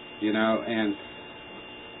 and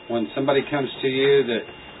when somebody comes to you that,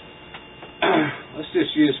 let's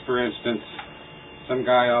just use, for instance, some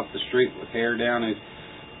guy off the street with hair down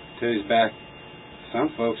to his back, some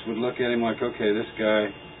folks would look at him like, okay, this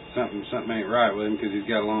guy, something ain't right with him because he's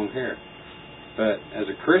got long hair. But as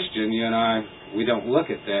a Christian, you and I, we don't look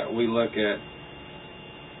at that. We look at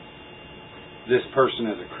this person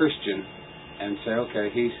as a Christian and say, okay,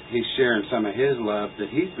 he's sharing some of his love that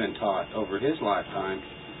he's been taught over his lifetime.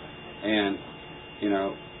 And,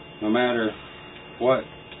 no matter what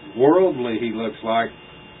worldly he looks like,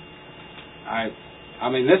 I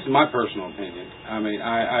mean, this is my personal opinion. I mean,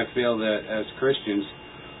 I feel that as Christians,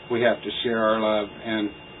 we have to share our love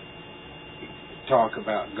and talk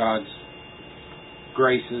about God's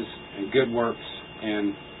graces and good works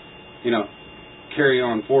and, carry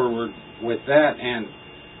on forward with that and,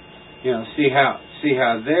 see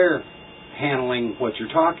how they're handling what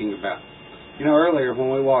you're talking about. Earlier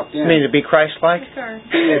when we walked in... You mean to be Christ-like?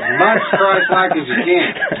 Be as much Christ-like as you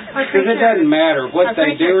can. Because it doesn't matter what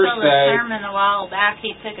they do or say. A sermon a while back,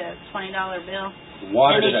 he took a $20 bill.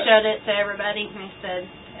 And he showed it to everybody. And he said,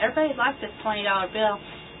 everybody likes this $20 bill.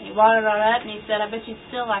 And he wadded it up and he said, I bet you'd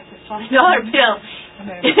still like this $20 bill.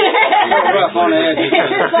 Rough on the edge.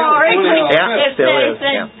 Sorry. Yeah, it still is.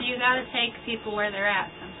 Yeah. You got to take people where they're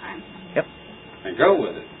at sometimes. Yep. And go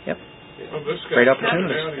with it. Yep. Well, this Great guy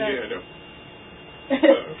opportunity. he had a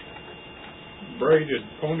braided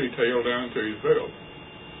ponytail down to his belt,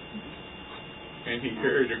 and he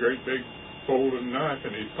carried a great big folding knife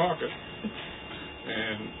in his pocket,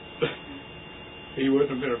 and he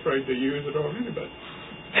wouldn't have been afraid to use it on anybody.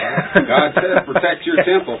 God says, protect your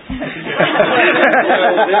temple. Probably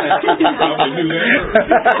knew that first.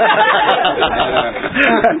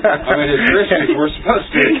 I mean, as Christians, we're supposed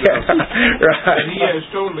to. Right. And he has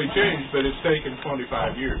totally changed, but it's taken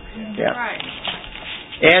 25 years. Yeah. Right.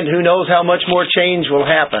 And who knows how much more change will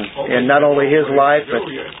happen in not only his life, but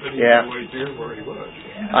yeah.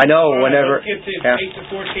 I know. Whenever. Let's get to 8 to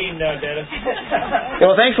 14 now, Dennis.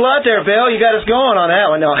 Well, thanks a lot there, Bill. You got us going on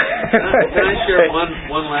that one. No. Can I share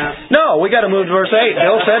one last? No, we got to move to verse 8.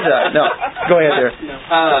 Bill said that. No, go ahead there.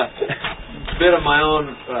 Bit of my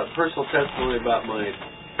own personal testimony about my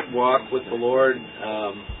walk with the Lord,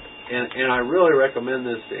 and I really recommend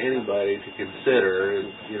this to anybody to consider.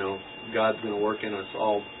 God's going to work in us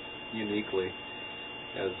all uniquely,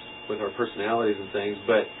 as with our personalities and things.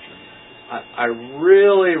 But I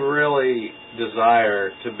really, really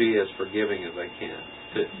desire to be as forgiving as I can.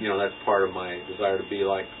 That's part of my desire, to be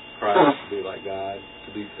like Christ, to be like God,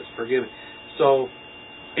 to be as forgiving. So,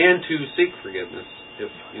 and to seek forgiveness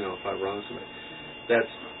if I wrong somebody.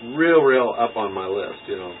 That's real up on my list.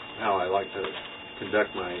 How I like to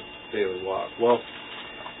conduct my daily walk. Well,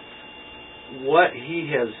 what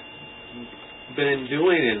He has been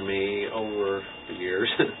doing in me over the years,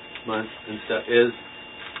 months and stuff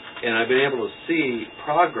and I've been able to see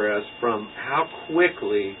progress from how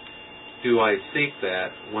quickly do I seek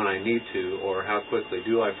that when I need to, or how quickly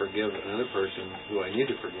do I forgive another person who I need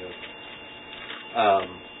to forgive.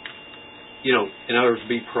 In other words,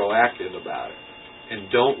 be proactive about it,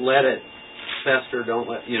 and don't let it fester. Don't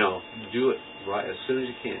let do it right as soon as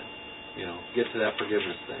you can. Get to that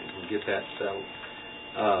forgiveness thing and get that settled.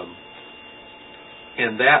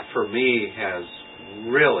 And that, for me, has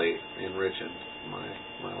really enriched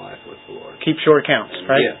my life with the Lord. Keep short accounts,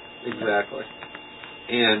 right? Yeah, exactly.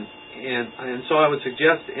 And so I would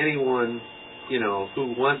suggest to anyone,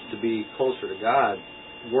 who wants to be closer to God,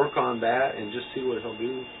 work on that and just see what He'll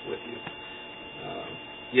do with you.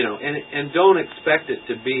 and don't expect it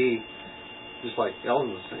to be just like Ellen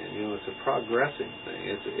was saying. It's a progressing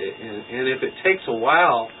thing. And if it takes a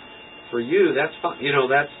while for you, that's fine.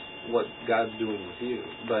 That's what God's doing with you.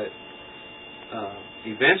 But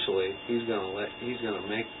eventually, He's going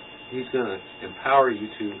to empower you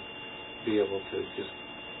to be able to just,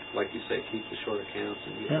 like you say, keep the short accounts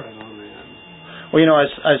and get right on that. Well, I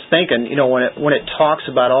was thinking, when it talks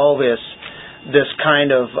about all this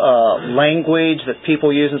kind of language that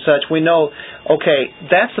people use and such, we know, okay,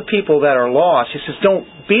 that's the people that are lost. He says, don't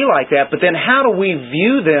be like that. But then how do we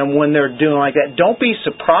view them when they're doing like that? Don't be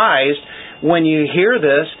surprised when you hear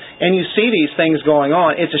this and you see these things going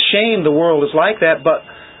on. It's a shame the world is like that, but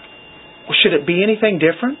should it be anything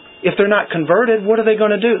different? If they're not converted, what are they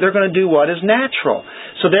going to do? They're going to do what is natural.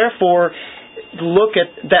 So therefore, look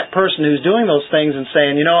at that person who's doing those things and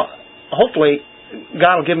saying, hopefully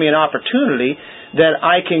God will give me an opportunity that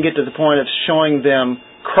I can get to the point of showing them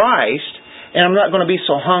Christ, and I'm not going to be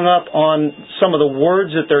so hung up on some of the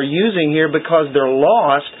words that they're using here because they're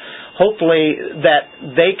lost. Hopefully that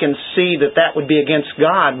they can see that would be against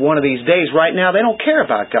God one of these days. Right now they don't care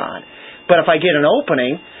about God. But if I get an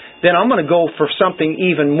opening, then I'm going to go for something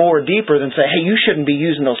even more deeper than say, hey, you shouldn't be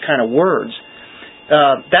using those kind of words.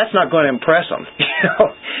 That's not going to impress them.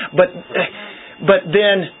 But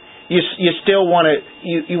then you still want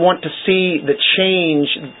to see the change,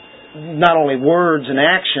 not only words and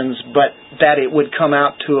actions, but that it would come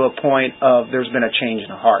out to a point of there's been a change in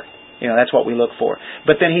the heart. That's what we look for.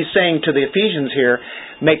 But then he's saying to the Ephesians here,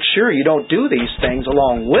 make sure you don't do these things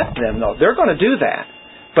along with them, though. They're going to do that.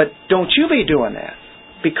 But don't you be doing that.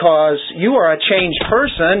 Because you are a changed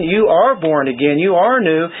person, you are born again, you are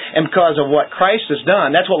new, and because of what Christ has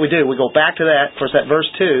done, that's what we do. We go back to that, of course, that verse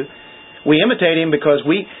 2. We imitate Him because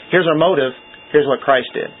here's our motive, here's what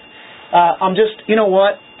Christ did. I'm not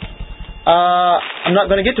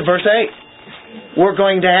going to get to verse 8. We're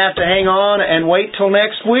going to have to hang on and wait till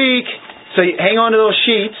next week. So hang on to those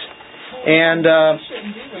sheets. And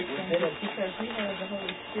shouldn't do those things because we have the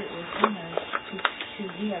Holy Spirit within us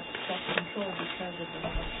we have self-control because of the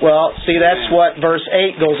Holy Spirit. Well, see, that's what verse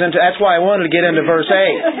 8 goes into. That's why I wanted to get into verse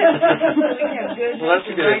 8. Well, that's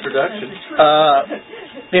a good introduction.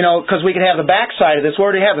 Because we can have the back side of this. We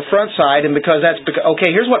already have the front side, and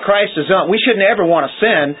here's what Christ has done. We shouldn't ever want to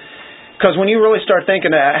sin, because when you really start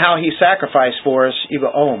thinking of how He sacrificed for us, you go,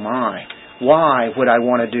 oh my, why would I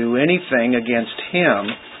want to do anything against Him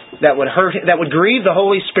that would hurt, that would grieve the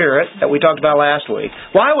Holy Spirit that we talked about last week?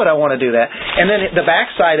 Why would I want to do that? And then the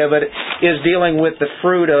backside of it is dealing with the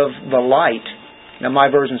fruit of the light. Now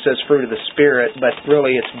my version says fruit of the Spirit, but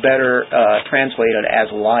really it's better translated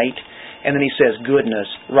as light. And then he says goodness,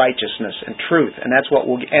 righteousness, and truth. And that's what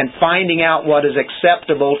and finding out what is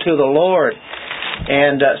acceptable to the Lord.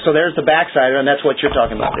 And so there's the backside, and that's what you're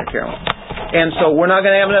talking about there, Carolyn. And so we're not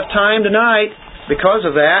going to have enough time tonight because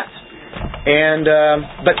of that. And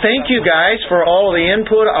but thank you guys for all of the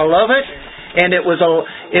input. I love it. And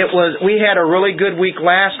we had a really good week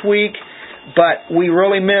last week, but we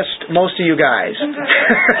really missed most of you guys.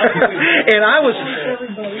 And I want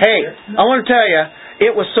to tell you,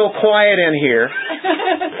 it was so quiet in here.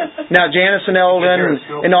 Now Janice and Eldon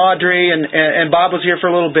and Audrey and Bob was here for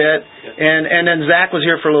a little bit, and then Zach was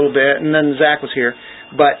here for a little bit, and then Zach was here.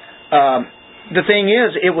 But the thing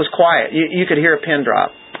is, it was quiet. You could hear a pin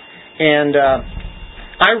drop. And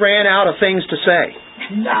I ran out of things to say.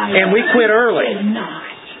 Nice. And we quit early.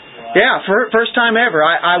 Nice. Yeah, first time ever.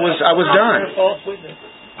 I was done.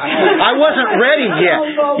 I wasn't ready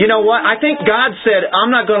yet. You know what? I think God said, I'm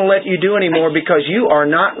not going to let you do any more because you are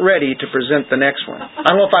not ready to present the next one. I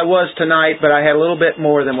don't know if I was tonight, but I had a little bit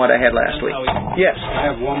more than what I had last week. Yes? I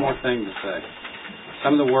have one more thing to say.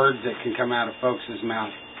 Some of the words that can come out of folks' mouth,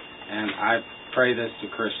 and I pray this to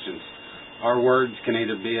Christians. Our words can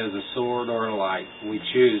either be as a sword or a light. We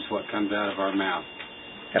choose what comes out of our mouth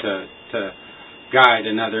to guide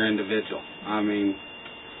another individual. I mean,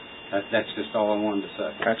 that's just all I wanted to say.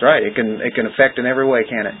 That's right. It can affect in every way,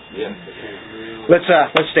 can it? Yes. Let's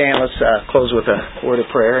stand. Let's close with a word of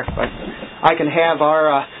prayer. I can have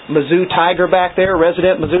our Mizzou Tiger back there,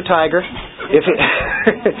 resident Mizzou Tiger. If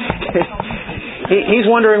he's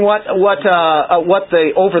wondering what the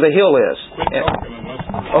over the hill is.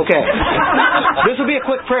 Okay. This will be a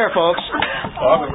quick prayer, folks.